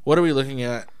 what are we looking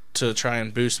at to try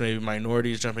and boost maybe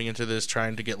minorities jumping into this,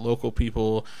 trying to get local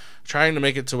people, trying to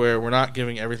make it to where we're not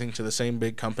giving everything to the same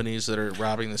big companies that are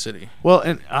robbing the city? Well,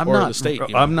 and Or the state,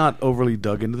 even. I'm not overly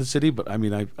dug into the city, but I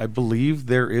mean, I believe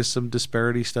there is some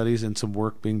disparity studies and some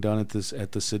work being done at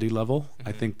the city level.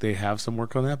 I think they have some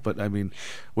work on that, but I mean,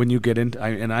 when you get into,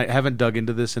 and I haven't dug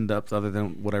into this in depth other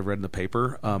than what I've read in the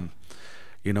paper.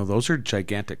 Those are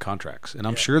gigantic contracts, and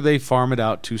I'm sure they farm it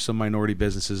out to some minority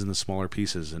businesses in the smaller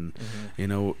pieces, and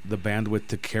the bandwidth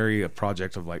to carry a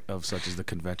project of such as the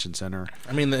convention center.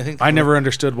 I mean, I never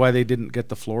understood why they didn't get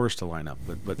the floors to line up,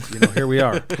 but here we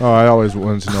are. Oh, I always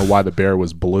wanted to know why the bear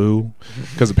was blue,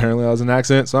 because apparently that was an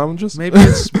accident. So I'm just Maybe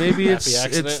it's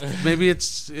accident.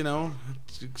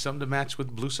 something to match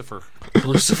with Lucifer.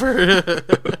 Lucifer.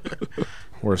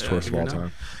 worst twist of all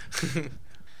time.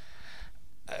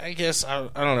 I guess I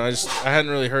don't know. I hadn't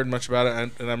really heard much about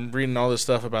it, and I'm reading all this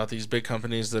stuff about these big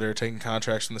companies that are taking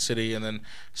contracts from the city and then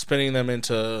spinning them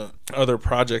into other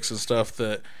projects and stuff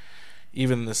that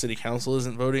even the city council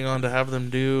isn't voting on to have them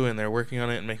do, and they're working on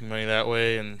it and making money that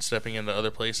way and stepping into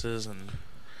other places. And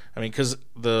I mean, because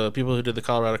the people who did the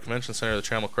Colorado Convention Center, the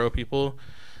Trammell Crow people,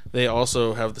 they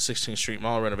also have the 16th Street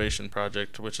Mall renovation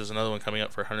project, which is another one coming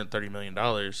up for $130 million.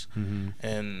 Mm-hmm.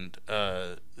 And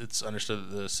it's understood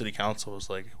that the city council was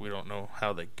like, we don't know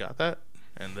how they got that,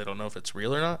 and they don't know if it's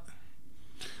real or not.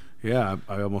 Yeah,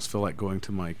 I almost feel like going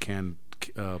to my canned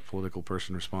political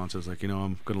person responses, like,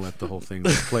 I'm going to let the whole thing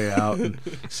play out and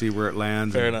see where it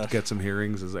lands. Fair and enough. Get some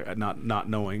hearings, is like not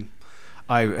knowing.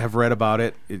 I have read about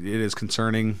it. It is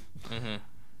concerning. Mm-hmm.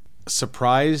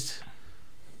 Surprised.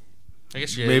 I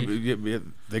guess Maybe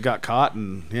they got caught,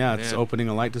 and it's opening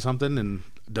a light to something. And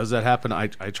does that happen? I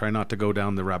try not to go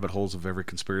down the rabbit holes of every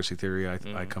conspiracy theory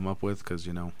I come up with, because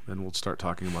then we'll start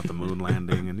talking about the moon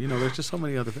landing, and there's just so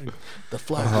many other things. the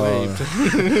flag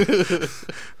waved.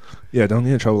 Yeah, don't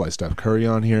get in trouble like Steph Curry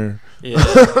on here. Yeah.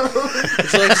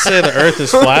 It's like to say the Earth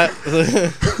is flat.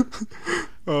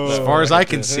 As far as I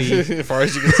can see, As far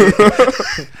as you can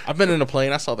see. I've been in a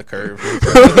plane. I saw the curve.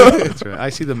 that's right. I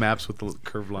see the maps with the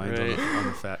curved lines Right. on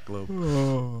the fat globe,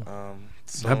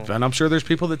 So and I'm sure there's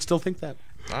people that still think that.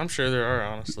 I'm sure there are,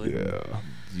 honestly. Yeah.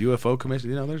 UFO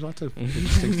commission, there's lots of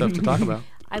interesting stuff to talk about.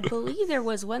 I believe there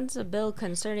was once a bill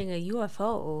concerning a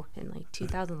UFO in like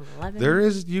 2011. There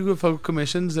is UFO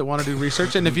commissions that want to do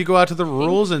research, and if you go out to the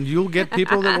rules, and you'll get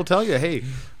people that will tell you, hey,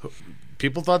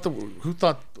 people thought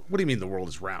What do you mean the world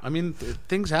is round? I mean,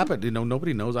 things happen. You know,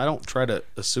 nobody knows. I don't try to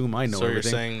assume I know So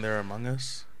everything. you're saying they're among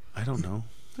us? I don't know.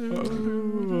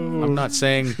 I'm not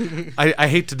saying. I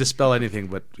hate to dispel anything,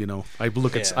 but you know, I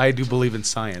look at. Yeah. I do believe in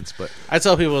science, but I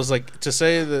tell people is like to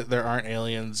say that there aren't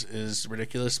aliens is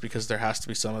ridiculous because there has to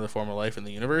be some other form of life in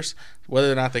the universe.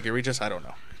 Whether or not they can reach us, I don't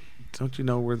know. don't you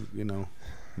know we're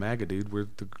MAGA, dude? We're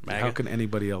the. MAGA? How can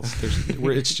anybody else?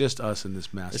 It's just us in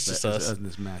this mass. It's just us. in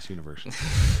this mass universe.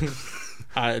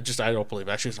 I don't believe.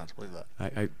 I choose not to believe that.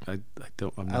 I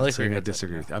don't. I'm I not like saying where I you're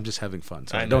disagree going with you. I'm just having fun.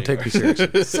 So I know don't you take are. me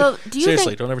seriously. So, do you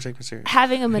Seriously, think don't ever take me serious.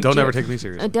 having Don't ever take me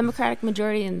seriously. a Democratic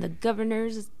majority in the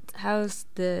governor's house,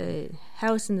 the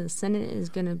House and the Senate is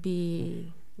going to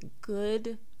be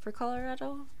good for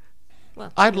Colorado?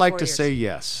 Well, I'd like 4 to years. say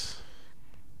yes.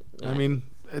 I mean,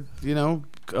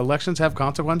 elections have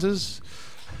consequences.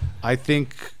 I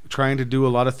think trying to do a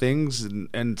lot of things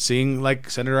and seeing like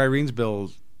Senator Irene's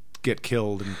bill get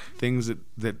killed and things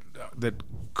that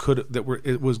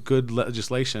was good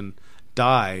legislation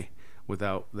die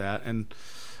without that, and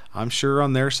I'm sure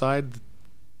on their side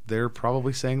they're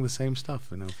probably saying the same stuff.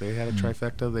 You know, if they had a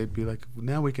trifecta, they'd be like,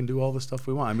 now we can do all the stuff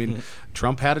we want. I mean,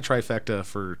 Trump had a trifecta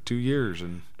for 2 years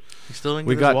and He still didn't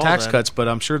we get his got wall tax done. cuts, but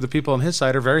I'm sure the people on his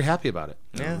side are very happy about it.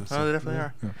 Yeah, they definitely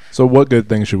are. So what good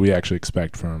things should we actually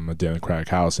expect from a Democratic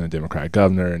House and a Democratic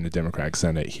governor and a Democratic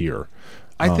Senate here?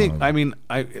 I think,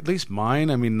 at least mine,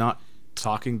 not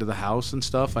talking to the House and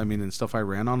stuff, and stuff I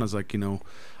ran on is like,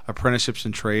 apprenticeships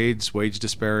and trades, wage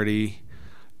disparity,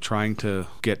 trying to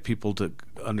get people to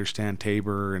understand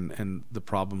Tabor and the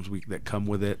problems that come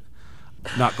with it.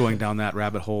 Not going down that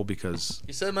rabbit hole because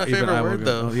You said my even favorite I will word,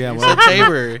 go- though. Yeah, You well, said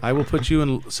Tabor. I will put you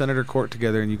and Senator Court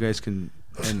together, and you guys can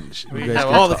We you guys have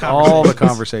can all the all the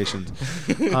conversations.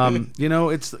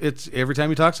 It's every time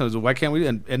you talk to someone, why can't we?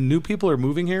 And new people are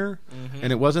moving here,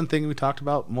 and it wasn't a thing we talked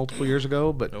about multiple years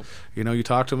ago. But Nope. you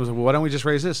talk to them, well, why don't we just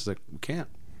raise this? It's like we can't.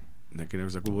 And it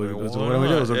was like, well, Why what do we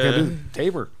do? I was like, not? "Okay, Yeah. do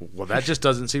Tabor. Well, that just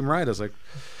doesn't seem right. I was like.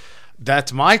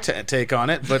 That's my take on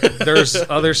it, but there's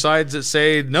other sides that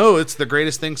say no, it's the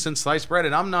greatest thing since sliced bread.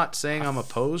 And I'm not saying I'm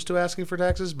opposed to asking for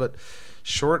taxes, but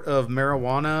short of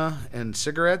marijuana and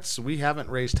cigarettes, we haven't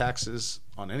raised taxes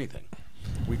on anything.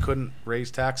 We couldn't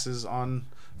raise taxes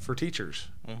for teachers,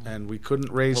 and we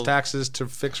couldn't raise taxes to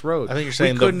fix roads. I think you're We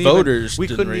saying the couldn't even- voters we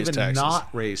didn't couldn't raise even taxes. not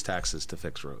raise taxes to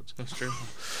fix roads. That's true.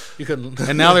 You couldn't.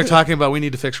 And now they're talking about we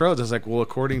need to fix roads. I was like, well,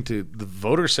 according to the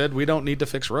voters said we don't need to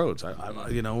fix roads. And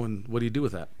what do you do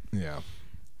with that? Yeah.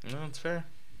 No, it's fair.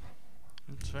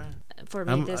 It's fair. For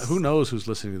me, this Who knows who's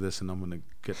listening to this, and I'm going to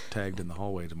get tagged in the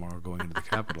hallway tomorrow going into the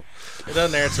Capitol. It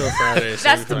doesn't air till Friday. So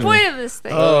That's we the can- point of this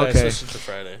thing. Oh, Alright, okay. switch it to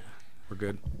Friday. We're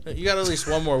good. You got at least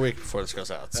one more week before this goes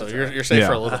out, so you're safe Yeah.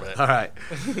 for a little bit. All right.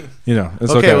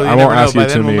 It's okay. Well, you I never won't know. ask By you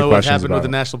then too we'll many know what questions happened with about the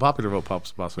it. national popular vote,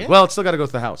 possibly. Yeah. Well, it's still got to go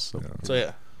to the House. So. So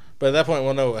yeah, but at that point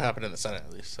we'll know what happened in the Senate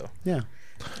at least. So Yeah.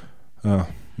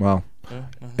 Well,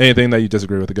 anything that you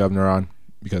disagree with the governor on?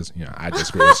 Because I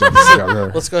disagree with the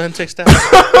governor. let's go ahead and take steps.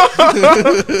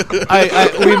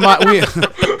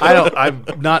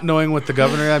 I'm not knowing what the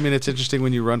governor. It's interesting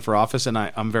when you run for office, and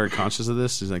I'm very conscious of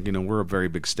this. Is like we're a very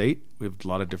big state. We have a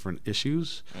lot of different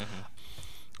issues.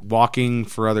 Walking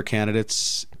for other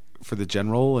candidates for the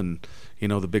general, and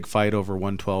the big fight over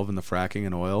 112 and the fracking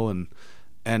and oil,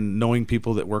 and knowing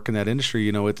people that work in that industry.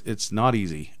 It's not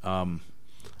easy.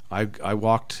 I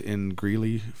walked in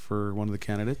Greeley for one of the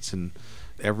candidates, and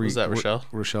Was that Rochelle?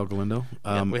 Rochelle Galindo.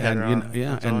 we had her on.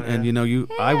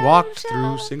 I walked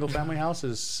through single family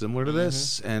houses similar to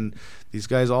this, and these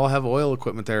guys all have oil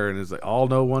equipment there, and it's like all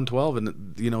know 112,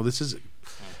 and this is.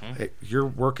 Hey, your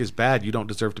work is bad. You don't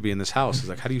deserve to be in this house. It's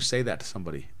like, how do you say that to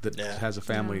somebody that has a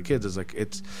family and kids? It's like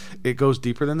it goes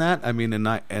deeper than that.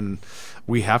 And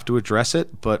we have to address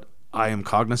it, but I am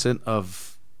cognizant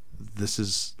of this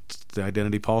is the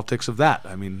identity politics of that.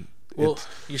 Well,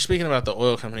 you're speaking about the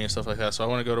oil company and stuff like that, so I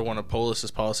want to go to one of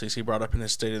Polis's policies he brought up in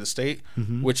his State of the State,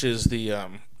 which is the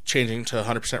changing to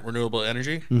 100% renewable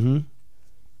energy. Mm-hmm.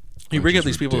 You bring up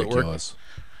these people that work.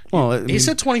 Well, He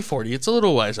said 2040. It's a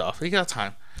little wise off. He got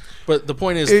time. But the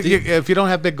point is... if you don't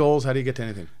have big goals, how do you get to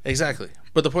anything? Exactly.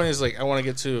 But the point is, I want to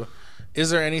get to, is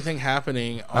there anything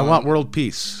happening on... I want world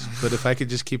peace, but if I could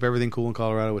just keep everything cool in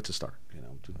Colorado, it's a start.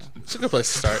 It's a good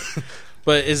place to start.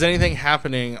 But is anything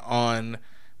happening on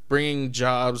bringing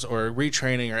jobs or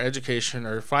retraining or education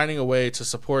or finding a way to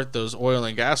support those oil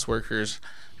and gas workers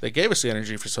that gave us the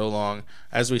energy for so long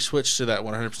as we switch to that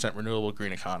 100% renewable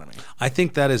green economy? I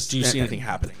think that is... Do you see anything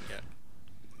happening yet?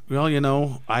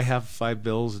 Well, I have 5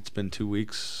 bills. It's been 2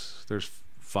 weeks. There's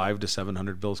 500 to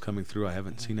 700 bills coming through. I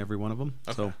haven't seen every one of them.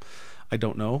 Okay. So I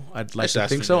don't know. I'd like Just to ask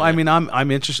think me, so. yeah. I mean,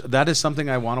 I'm interested. That is something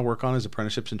I want to work on, is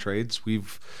apprenticeships and trades.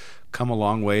 We've come a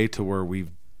long way to where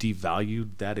we've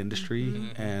devalued that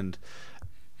industry, and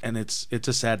it's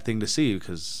a sad thing to see,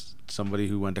 because somebody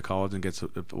who went to college and gets a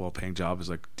well-paying job is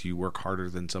like, do you work harder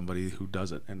than somebody who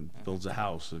does it and builds a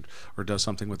house or does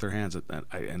something with their hands?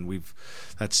 And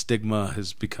that stigma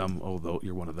has become,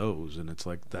 you're one of those, and it's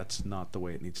like, that's not the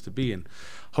way it needs to be. And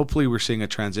hopefully we're seeing a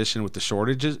transition with the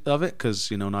shortages of it,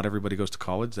 because not everybody goes to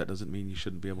college. That doesn't mean you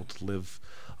shouldn't be able to live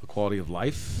a quality of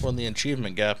life. Well, and the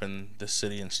achievement gap in this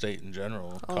city and state in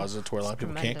general causes it to where a lot of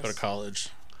people can't go to tremendous. college.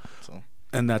 So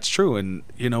And that's true. And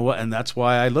you know what? And that's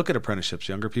why I look at apprenticeships.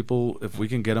 Younger people, if we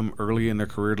can get them early in their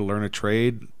career to learn a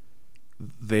trade,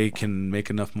 they can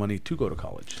make enough money to go to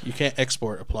college. you can't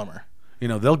export a plumber.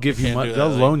 They'll give you can't money. do They'll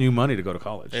that, loan you money to go to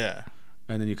college. Yeah.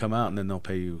 And then you come out, and then they'll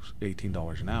pay you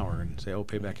 $18 an hour and say, "Oh,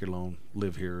 pay back your loan,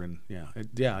 live here." And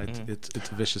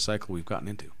it's a vicious cycle we've gotten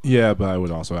into. Yeah, but I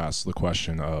would also ask the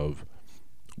question of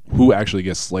who actually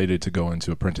gets slated to go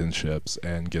into apprenticeships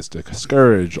and gets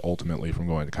discouraged ultimately from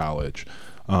going to college,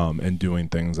 and doing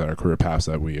things that are career paths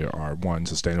that we are, one,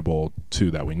 sustainable,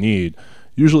 two, that we need.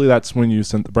 Usually that's when you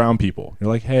send the brown people. You're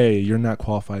like, hey, you're not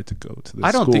qualified to go to this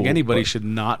I don't school, think anybody but- should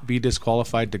not be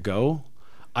disqualified to go.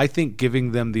 I think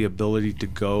giving them the ability to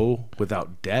go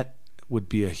without debt would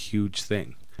be a huge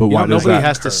thing. But why does nobody that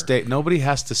has to occur? stay. Nobody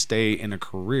has to stay in a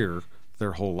career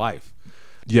their whole life.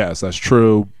 Yes, that's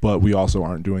true, but we also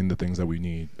aren't doing the things that we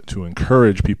need to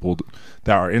encourage people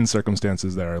that are in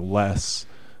circumstances that are less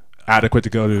adequate to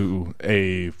go to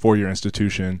a four-year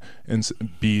institution and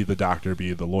be the doctor,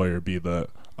 be the lawyer, be the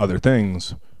other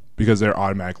things, because they're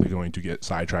automatically going to get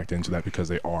sidetracked into that because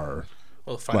they are.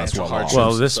 Well, financial well off. hardships.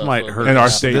 Well, and this stuff might will- hurt. And our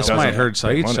state this might doesn't hurt make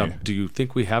Saeed's money. job. Do you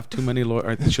think we have too many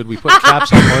lawyers? Should we put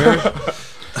caps on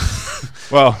lawyers?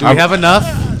 Well, Do we have enough?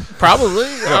 Probably.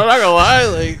 I'm not gonna lie.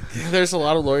 Like, there's a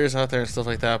lot of lawyers out there and stuff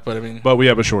like that. But I mean, but we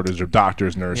have a shortage of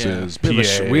doctors, nurses,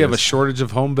 PAs. We have a shortage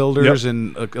of home builders Yep.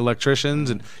 and electricians,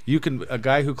 and a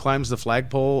guy who climbs the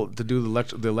flagpole to do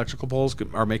the electrical poles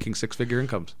are making six-figure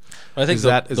incomes. I think is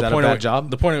that a point bad of,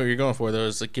 job? The point of what you're going for, though,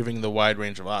 is like giving the wide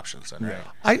range of options. Then,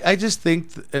 right? I just think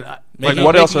Like, Making-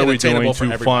 what else making are it we doing attainable for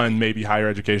to everybody. fund maybe higher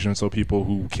education so people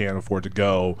who can't afford to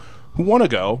go, who want to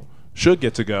go, should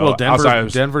get to go? well, outside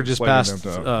of Denver just slating passed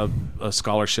them to- a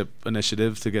scholarship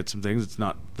initiative to get some things. It's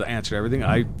not the answer to everything.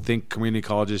 I think community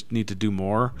colleges need to do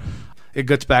more. It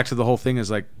gets back to the whole thing: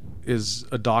 is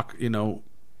a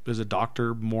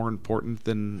doctor more important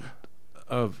than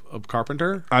a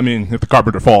carpenter? I mean, if the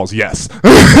carpenter falls, yes.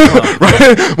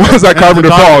 Right? Once that carpenter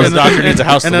falls, the doctor needs a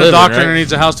house and to the live in, doctor right?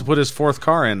 needs a house to put his fourth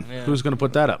car in. Who's going to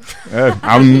put that up?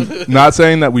 I'm not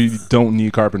saying that we don't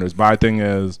need carpenters. My thing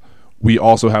is, we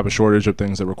also have a shortage of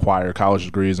things that require college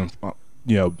degrees and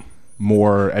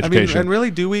more education. And really,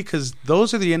 do we? Because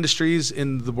those are the industries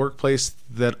in the workplace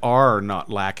that are not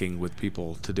lacking with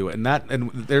people to do it, and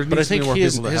there But I needs to think be more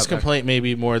his people that have that. complaint may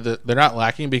be more that they're not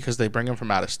lacking because they bring them from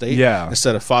out of state, Yeah.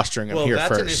 instead of fostering them Well, here that's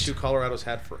first. an issue Colorado's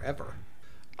had forever.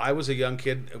 I was a young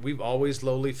kid. We've always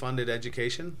lowly funded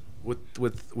education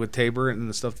with Tabor and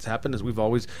the stuff that's happened. Is we've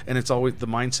always, and it's always the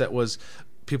mindset was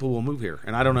people will move here,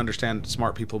 and I don't understand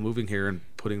smart people moving here and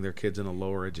putting their kids in a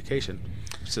lower education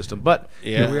system. But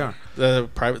here we are. The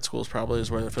private schools probably is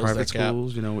where it fills Private that gap.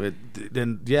 schools,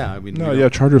 I mean, no, you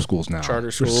have charter schools now. Charter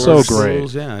They're schools. so Schools,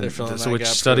 great. Yeah, They're and filling so that which gap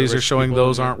for studies are rich showing people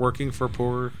those and- aren't working for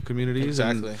poor communities.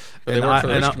 Exactly. But they work for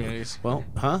the rich communities. Well,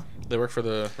 huh? They work for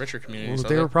the richer communities. Well, don't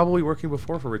they they? were probably working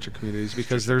before for richer communities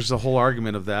because there's a whole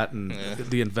argument of that and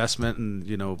the investment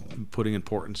and putting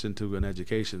importance into an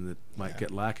education that might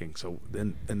get lacking. So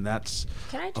and that's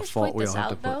Can I a just fault point we this all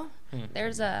have to out, put. though?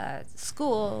 There's a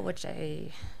school which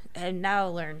I have now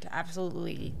learned to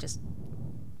absolutely just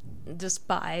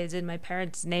despise in my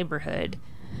parents' neighborhood.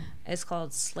 It's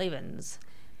called Slavens.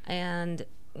 And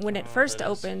when it first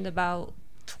opened about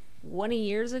 20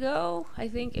 years ago, I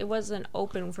think, it wasn't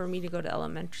open for me to go to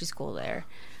elementary school there.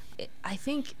 I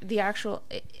think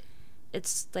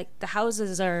it's like the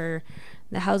houses are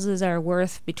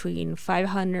worth between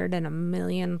 $500 and $1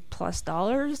 million plus.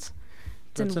 It's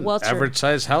That's in an Welcher. average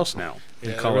size house now in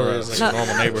Yeah, it Colorado. really is like a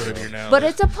normal neighborhood here now. But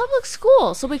it's a public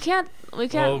school, so we can't.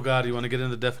 Oh God, you want to get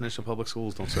into the definition of public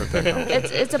schools? Don't start that. Now.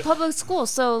 It's a public school,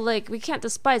 so like we can't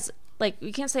despise. Like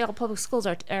we can't say all public schools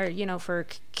are for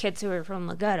kids who are from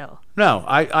the ghetto. No,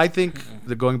 I think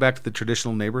that going back to the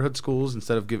traditional neighborhood schools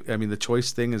instead of the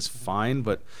choice thing is fine,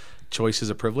 but choice is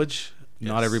a privilege.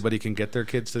 Not Yes. everybody can get their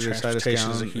kids to their side of Transportation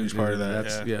town. is a huge part of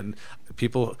that, yeah. And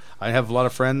people, I have a lot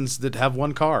of friends that have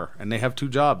one car and they have two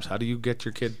jobs. How do you get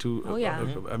your kid to? Oh, yeah.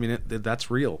 I mean, that's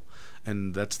real,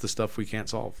 and that's the stuff we can't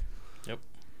solve. Yep.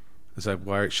 It's like,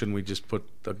 why shouldn't we just put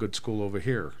a good school over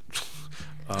here?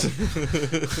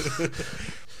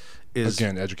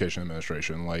 Again, education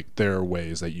administration, like there are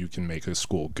ways that you can make a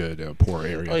school good in a poor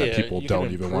area that people you don't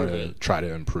can even want to improve it. try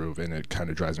to improve, and it kind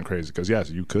of drives them crazy because yes,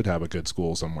 you could have a good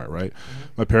school somewhere, right?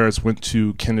 My parents went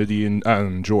to Kennedy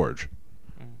and George.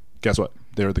 Guess what?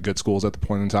 They were the good schools at the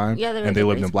point in time, Yeah, they were and they the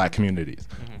lived great in black communities.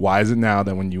 Why is it now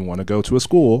that when you want to go to a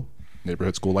school,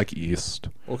 neighborhood school like East,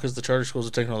 Well, because the charter schools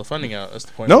are taking all the funding out. That's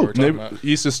the point. no, we're talking about.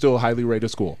 East is still a highly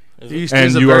rated school. East And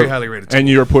is a you very are- highly rated school. And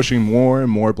you're pushing more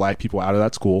and more black people out of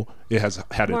that school. It has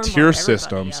had More a and tier more everybody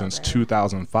system out since there.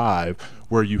 2005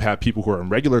 where you have people who are in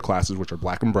regular classes, which are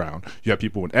black and brown. You have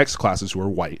people in X classes who are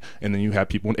white. And then you have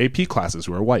people in AP classes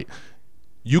who are white.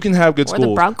 You can have good Or the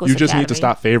schools. Broncos You just need to Academy.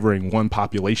 stop favoring one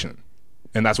population.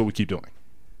 And that's what we keep doing.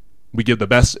 We give the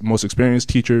best, most experienced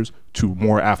teachers to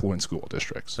more affluent school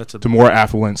districts, to more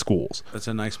affluent schools. That's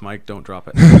a nice mic. Don't drop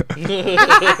it.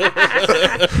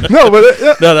 No, but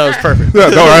No, that was perfect. yeah,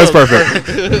 no, that's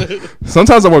perfect.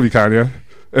 Sometimes I want to be Kanye,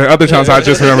 and other times I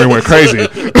just remember went crazy.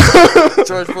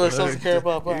 George Bush doesn't care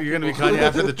about black You're going to be Kanye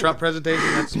after the Trump presentation?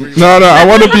 That's where you No, I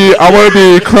want to be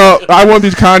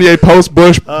Kanye post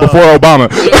Bush before Obama.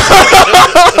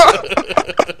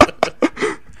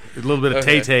 a little bit of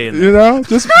Tay-Tay in there. You know,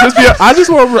 just be. I just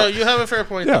want. No, you have a fair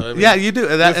point. Yeah. Though. I mean, Yeah, you do,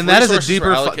 and that is a resources were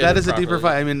deeper. allocated That is a deeper properly.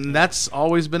 fight. I mean, that's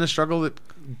always been a struggle that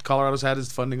Colorado's had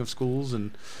is funding of schools,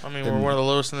 and I mean, we're one of the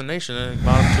lowest in the nation,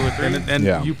 bottom 2 or 3. and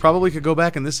Yeah. you probably could go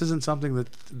back, and this isn't something that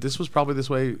this was probably this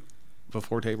way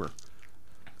before Tabor.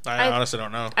 I I- honestly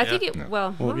don't know. I Yeah. think it.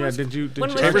 Well, Well, when yeah, was- did you?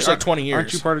 when was Tabor's it? like 20 years.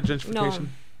 Aren't you part of gentrification?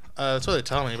 That's what they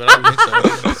tell me, but I don't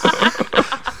think so.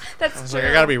 That's I was true. like,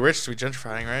 I gotta be rich to be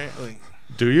gentrifying, right? Like,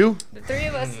 Do you? The three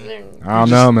of us. I don't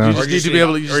know, man. You just need to be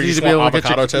able to. You just need to be able to get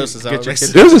your avocado toast. Is that get what your makes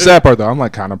kids- There's a sad part though. I'm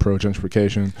like kind of pro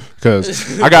gentrification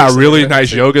because I got a really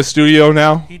nice yoga studio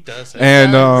now. he does.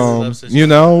 And He loves his you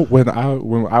know, when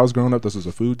I was growing up, this was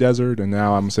a food desert, and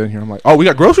now I'm sitting here. I'm like, oh, we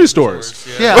got grocery stores.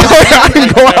 Yeah, I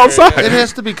can go outside. it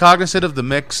has to be cognizant of the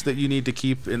mix that you need to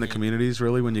keep in the communities.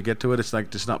 Really, when you get to it, it's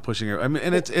like just not pushing it. I mean,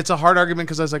 and it's a hard argument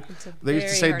because I was like, a they used to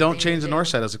very say hard don't thing change to the do. north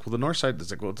side. I was like, well, the north side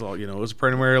is like, well, it's all, you know, it was a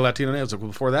primary Latino name. I was like,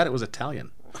 well, before that, it was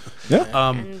Italian. Yeah.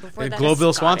 And before that, Globeville,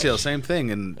 it's Swansea, Scottish. same thing,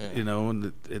 and you know,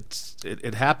 and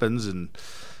it happens,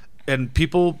 and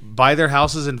people buy their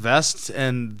houses, invest,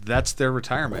 and that's their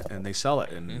retirement, and they sell it,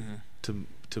 and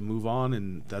to move on,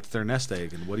 and that's their nest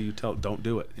egg. And what do you tell? Don't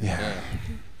do it. Yeah.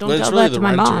 Don't But it's tell really that the to my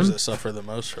renters mom. that suffer the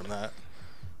most from that.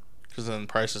 Because then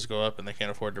prices go up and they can't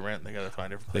afford to rent. They got to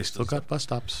find different They places. still got bus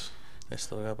stops. They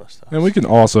still got bus stops. And we can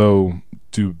also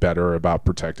do better about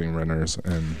protecting renters.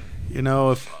 And You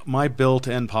know, if my bill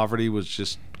to end poverty was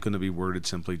just going to be worded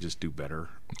simply, just do better.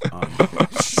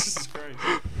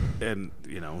 And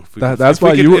you know, if we, that's if we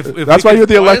why could- you. if we That's why could- you're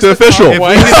the why is elected the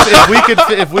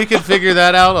official. if we could figure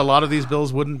that out, a lot of these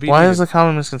bills wouldn't be. Why needed. is the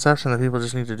common misconception that people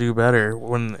just need to do better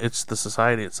when it's the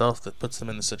society itself that puts them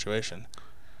in the situation?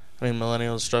 I mean,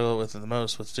 millennials struggle with it the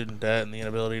most with student debt and the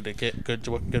inability to get good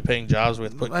paying jobs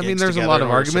with. Put I mean, gigs there's a together lot in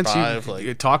of order to arguments. survive,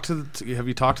 Have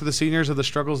you talked to the seniors of the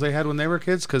struggles they had when they were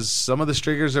kids? Because some of the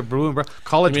triggers at Blue and Brown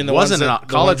college I mean, the wasn't ones an that, college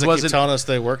the ones that wasn't. keep telling us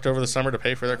they worked over the summer to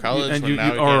pay for their college. And when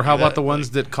now we or can't how do about that. the ones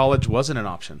Like, that college wasn't an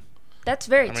option? That's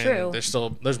very I mean, true.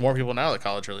 there's more people now that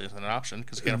college really isn't an option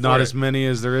because you can't Not afford as it. many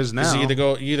as there is 'Cause now. you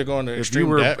either go into if extreme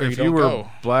you were debt or you if don't you were go.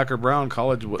 black or brown,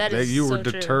 college That is you were so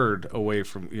true. deterred away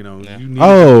from Yeah. You needed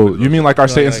Oh, to- you mean like our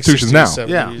state Like institutions 60s, now? 70s,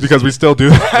 Yeah. Because we still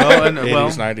do that. well, and, 80s, well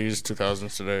 90s,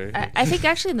 2000s today. I think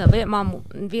actually in the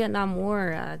Vietnam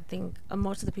War, I think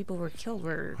most of the people who were killed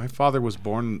were my father was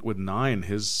born with 9.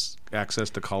 His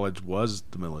access to college was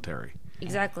the military.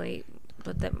 exactly,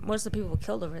 but most of the people who were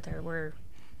killed over there were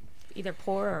either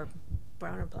poor or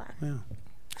brown or black. Yeah.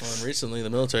 Well, and recently the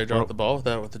military dropped the ball with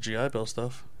that with the GI Bill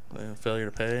stuff, the failure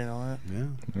to pay and all that.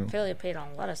 Yeah. Failure paid on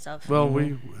a lot of stuff. Well,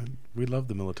 we love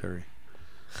the military.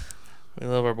 We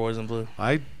love our boys in blue.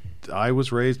 I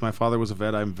was raised. My father was a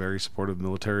vet. I'm very supportive of the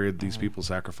military and these people's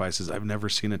sacrifices. I've never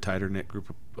seen a tighter knit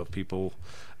group of people,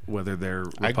 whether they're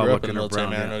I grew up in Republican the or military,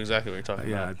 brown. man. I know exactly what you're talking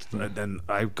Yeah, about. and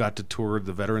I got to tour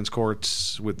the veterans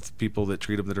courts with people that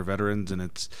treat them that are veterans, and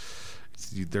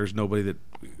there's nobody that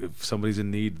if somebody's in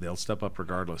need, they'll step up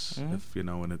regardless. If you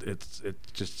know, and it's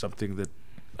just something that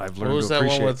I've learned What was to that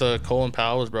appreciate. one with Colin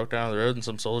Powell was broke down on the road and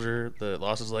some soldier that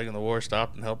lost his leg in the war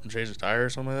stopped and helped him change his tire or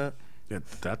something like that?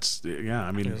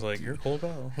 I mean, He was like, "You're Colin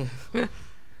Powell."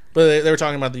 But they were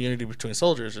talking about the unity between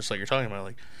soldiers, just like you're talking about.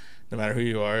 Like, no matter who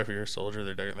you are, if you're a soldier,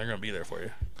 they're going to be there for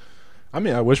you. I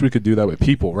mean, I wish we could do that with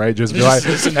people, right? Just be like,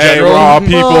 Just in hey, general? we're all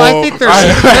people. Well, I think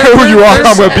there's who you are,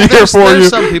 I'm gonna be here for there's you.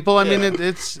 some people. I mean,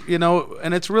 it's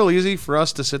and it's real easy for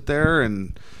us to sit there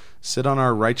and sit on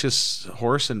our righteous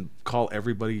horse and call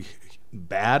everybody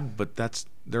bad, but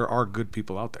there are good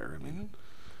people out there. I mean,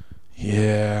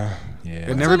 Yeah.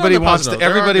 and everybody another wants to positive. There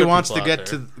are everybody good wants to people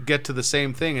get out get to the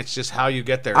same thing. It's just how you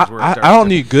get there. Is where it I starts don't to-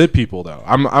 need good people though.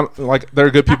 I'm like there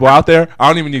are good people out there. I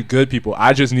don't even need good people.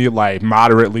 I just need like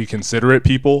moderately considerate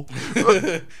people.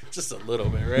 Just a little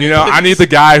bit, right? You know, I need the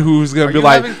guy who's gonna Are be you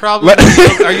like, having problems?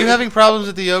 Are you having problems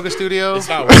at the yoga studio? It's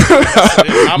not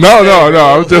working.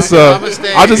 no. I'm just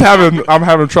Namaste. I'm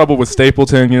having trouble with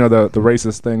Stapleton. You know, the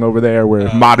racist thing over there,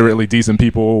 where moderately decent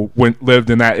people lived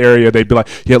in that area. They'd be like,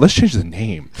 yeah, let's change the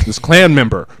name. This Klan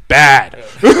member bad.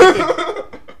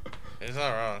 It's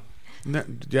not wrong.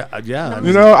 Yeah. I You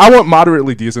mean, know, I want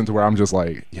moderately decent to where I'm just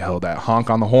like, yo, that honk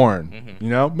on the horn. You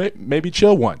know, maybe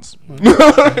chill once.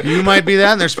 you might be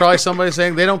that, and there's probably somebody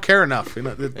saying they don't care enough. You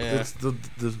know, it's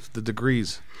the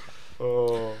degrees.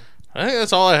 I think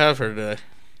that's all I have for today.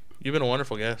 You've been a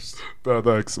wonderful guest.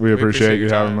 Thanks. We appreciate you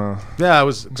your having time. Yeah, I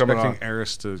was Coming expecting on.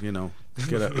 Eris to,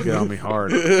 get on me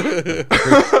hard.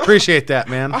 Appreciate that,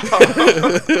 man.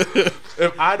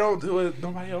 If I don't do it,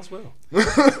 nobody else will.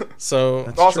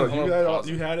 So Also,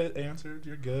 true. you had it answered.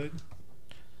 You're good.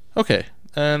 Okay,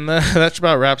 and that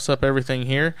about wraps up everything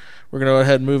here. We're gonna go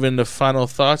ahead and move into final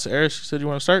thoughts. Eris, you said you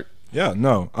want to start. Yeah,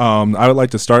 no. I would like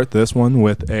to start this one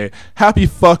with a happy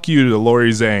fuck you to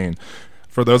Lori Zane.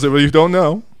 For those of you who don't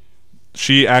know,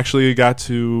 she actually got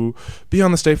to be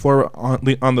on the state floor on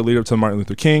the lead up to Martin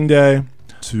Luther King Day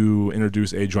to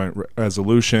introduce a joint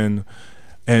resolution.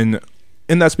 And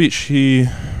in that speech, she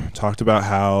talked about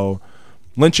how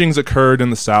lynchings occurred in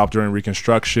the South during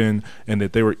Reconstruction and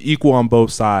that they were equal on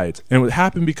both sides. And it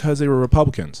happened because they were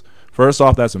Republicans. First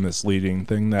off, that's a misleading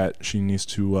thing that she needs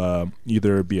to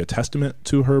either be a testament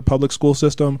to her public school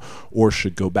system or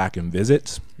should go back and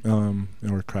visit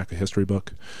or crack a history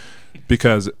book.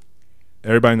 Because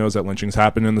everybody knows that lynchings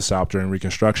happened in the South during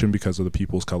Reconstruction because of the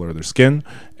people's color of their skin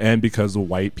and because the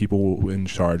white people in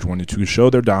charge wanted to show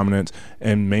their dominance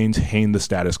and maintain the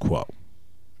status quo.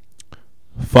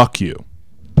 Fuck you,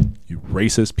 you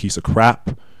racist piece of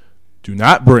crap. Do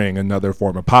not bring another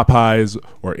form of Popeyes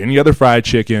or any other fried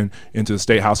chicken into the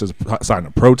state house as a sign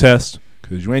of protest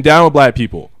because you ain't down with black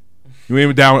people. You ain't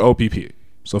even down with OPP.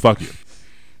 So fuck you.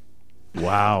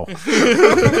 Wow.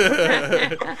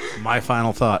 My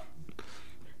final thought.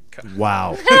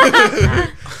 Wow. It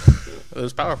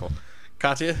was powerful.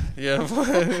 Katya, yeah.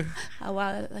 Oh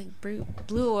wow, that like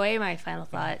blew away my final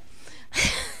thought.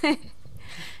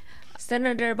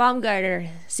 Senator Baumgartner,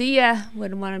 see ya.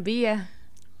 Wouldn't want to be ya.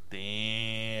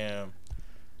 Damn.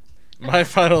 My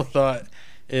final thought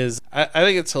is I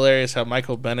think it's hilarious how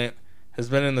Michael Bennett has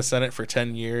been in the Senate for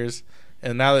 10 years,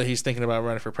 and now that he's thinking about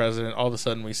running for president, all of a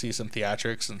sudden we see some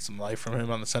theatrics and some life from him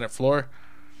on the Senate floor.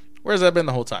 Where's that been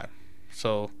the whole time?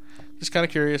 So, just kind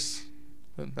of curious.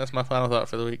 That's my final thought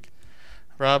for the week.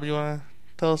 Rob, you want to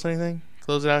tell us anything?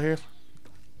 Close it out here?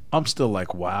 I'm still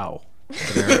like, wow.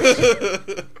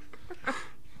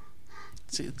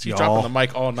 She's Y'all. dropping the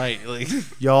mic all night. Like,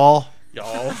 Y'all.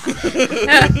 y'all.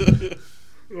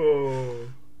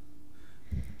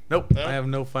 Nope. I have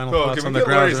no final thoughts can on we the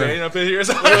get Lori ground. Zane up in here?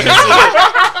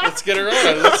 Let's get her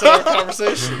on. Let's have a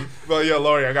conversation. Well, yo,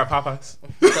 Lori, I got Popeyes.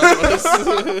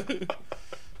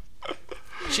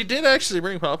 She did actually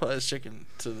bring Popeye's chicken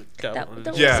to the Capitol.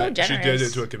 That was Yeah, so she generous. did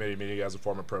it to a committee meeting as a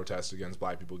form of protest against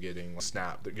black people getting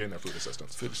getting their food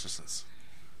assistance. Food assistance.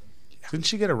 Didn't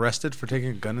she get arrested for taking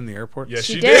a gun in the airport? Yes,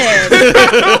 She she did.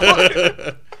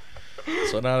 did.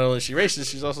 So not only is she racist,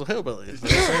 she's also hillbilly.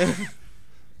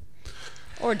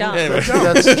 Or dumb. Anyway,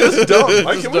 That's Just dumb.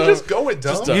 Like, can we dumb. just go with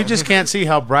dumb? Just dumb. You just can't see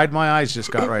how bright my eyes just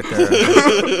got right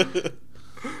there.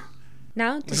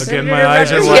 Now, to Again, Senator my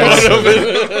eyes are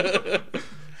Rodriguez.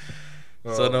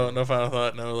 wide. So no final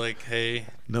thought. No like, hey,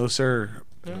 No, sir.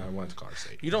 I went to Clark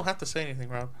State. you don't have to say anything,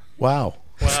 Rob. Wow.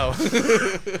 Wow.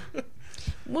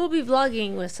 We'll be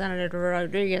vlogging with Senator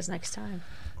Rodriguez next time.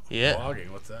 Yeah,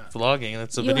 Vlogging, what's that? vlogging.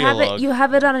 That's a You video have log. it. You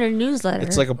have it on your newsletter.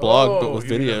 It's like a blog, but with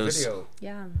videos.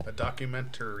 yeah. A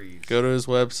documentary. Go to his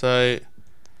website,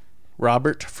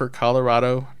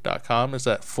 robertforcolorado.com. Is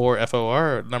that 4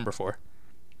 FOR or number 4?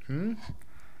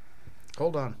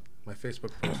 Hold on. My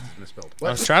Facebook post is misspelled.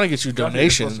 I was trying to get you God, you're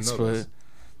supposed donations, to know this.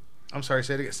 but I'm sorry,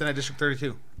 say it again. Senate District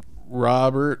 32.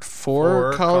 Robert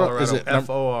for Colorado. Is it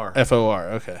F-O-R. FOR?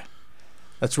 Okay.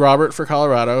 That's Robert for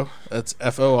Colorado. That's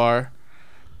FOR.com.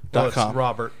 Well, it's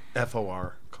Robert,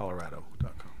 F-O-R,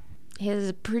 Colorado.com. He has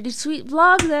a pretty sweet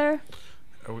vlog there.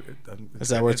 Is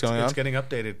that where it's going on? It's getting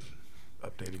updated.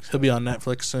 Updating. He'll be on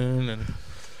Netflix soon, and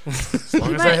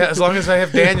As long as I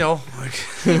have Daniel.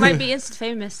 He might be instant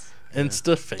famous.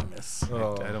 Insta famous.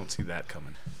 I don't see that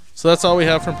coming. So that's all we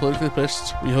have from Politically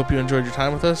Pissed. We hope you enjoyed your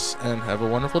time with us and have a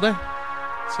wonderful day.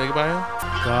 Say goodbye, Al.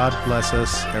 God bless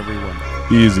us, everyone.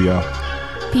 Easy, y'all.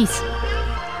 Peace.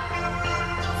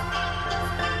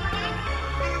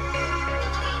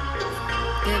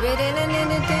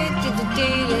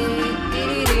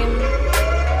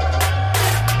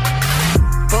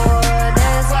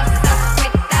 Borders, what's up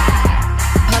with that?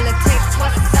 Politics,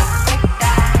 what's up with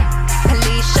that?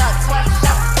 Police shots, what's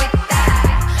up with that?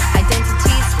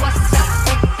 Identities, what's up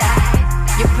with that?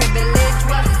 Your privilege,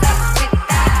 what's up with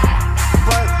that?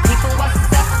 Broke people,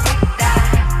 what's up with that?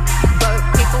 Broke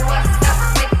people, what's up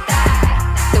with that?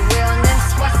 The realness,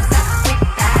 what's up with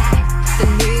that? The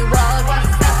new world,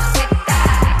 what's up with that?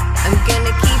 I'm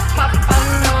gonna keep up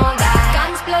on all that.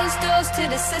 Guns blows doors to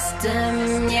the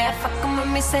system. Yeah, fuck 'em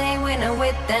when we say we're not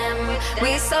with them.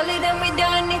 We're solid and we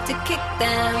don't need to kick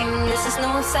them. This is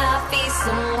north, south, east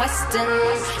and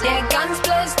western. Yeah, guns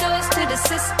blows doors to the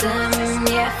system.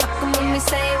 Yeah, fuck 'em when we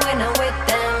say we're not with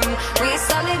them. We're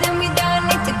solid and we don't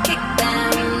need to kick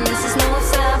them. This is north,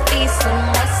 south, east and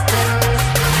western.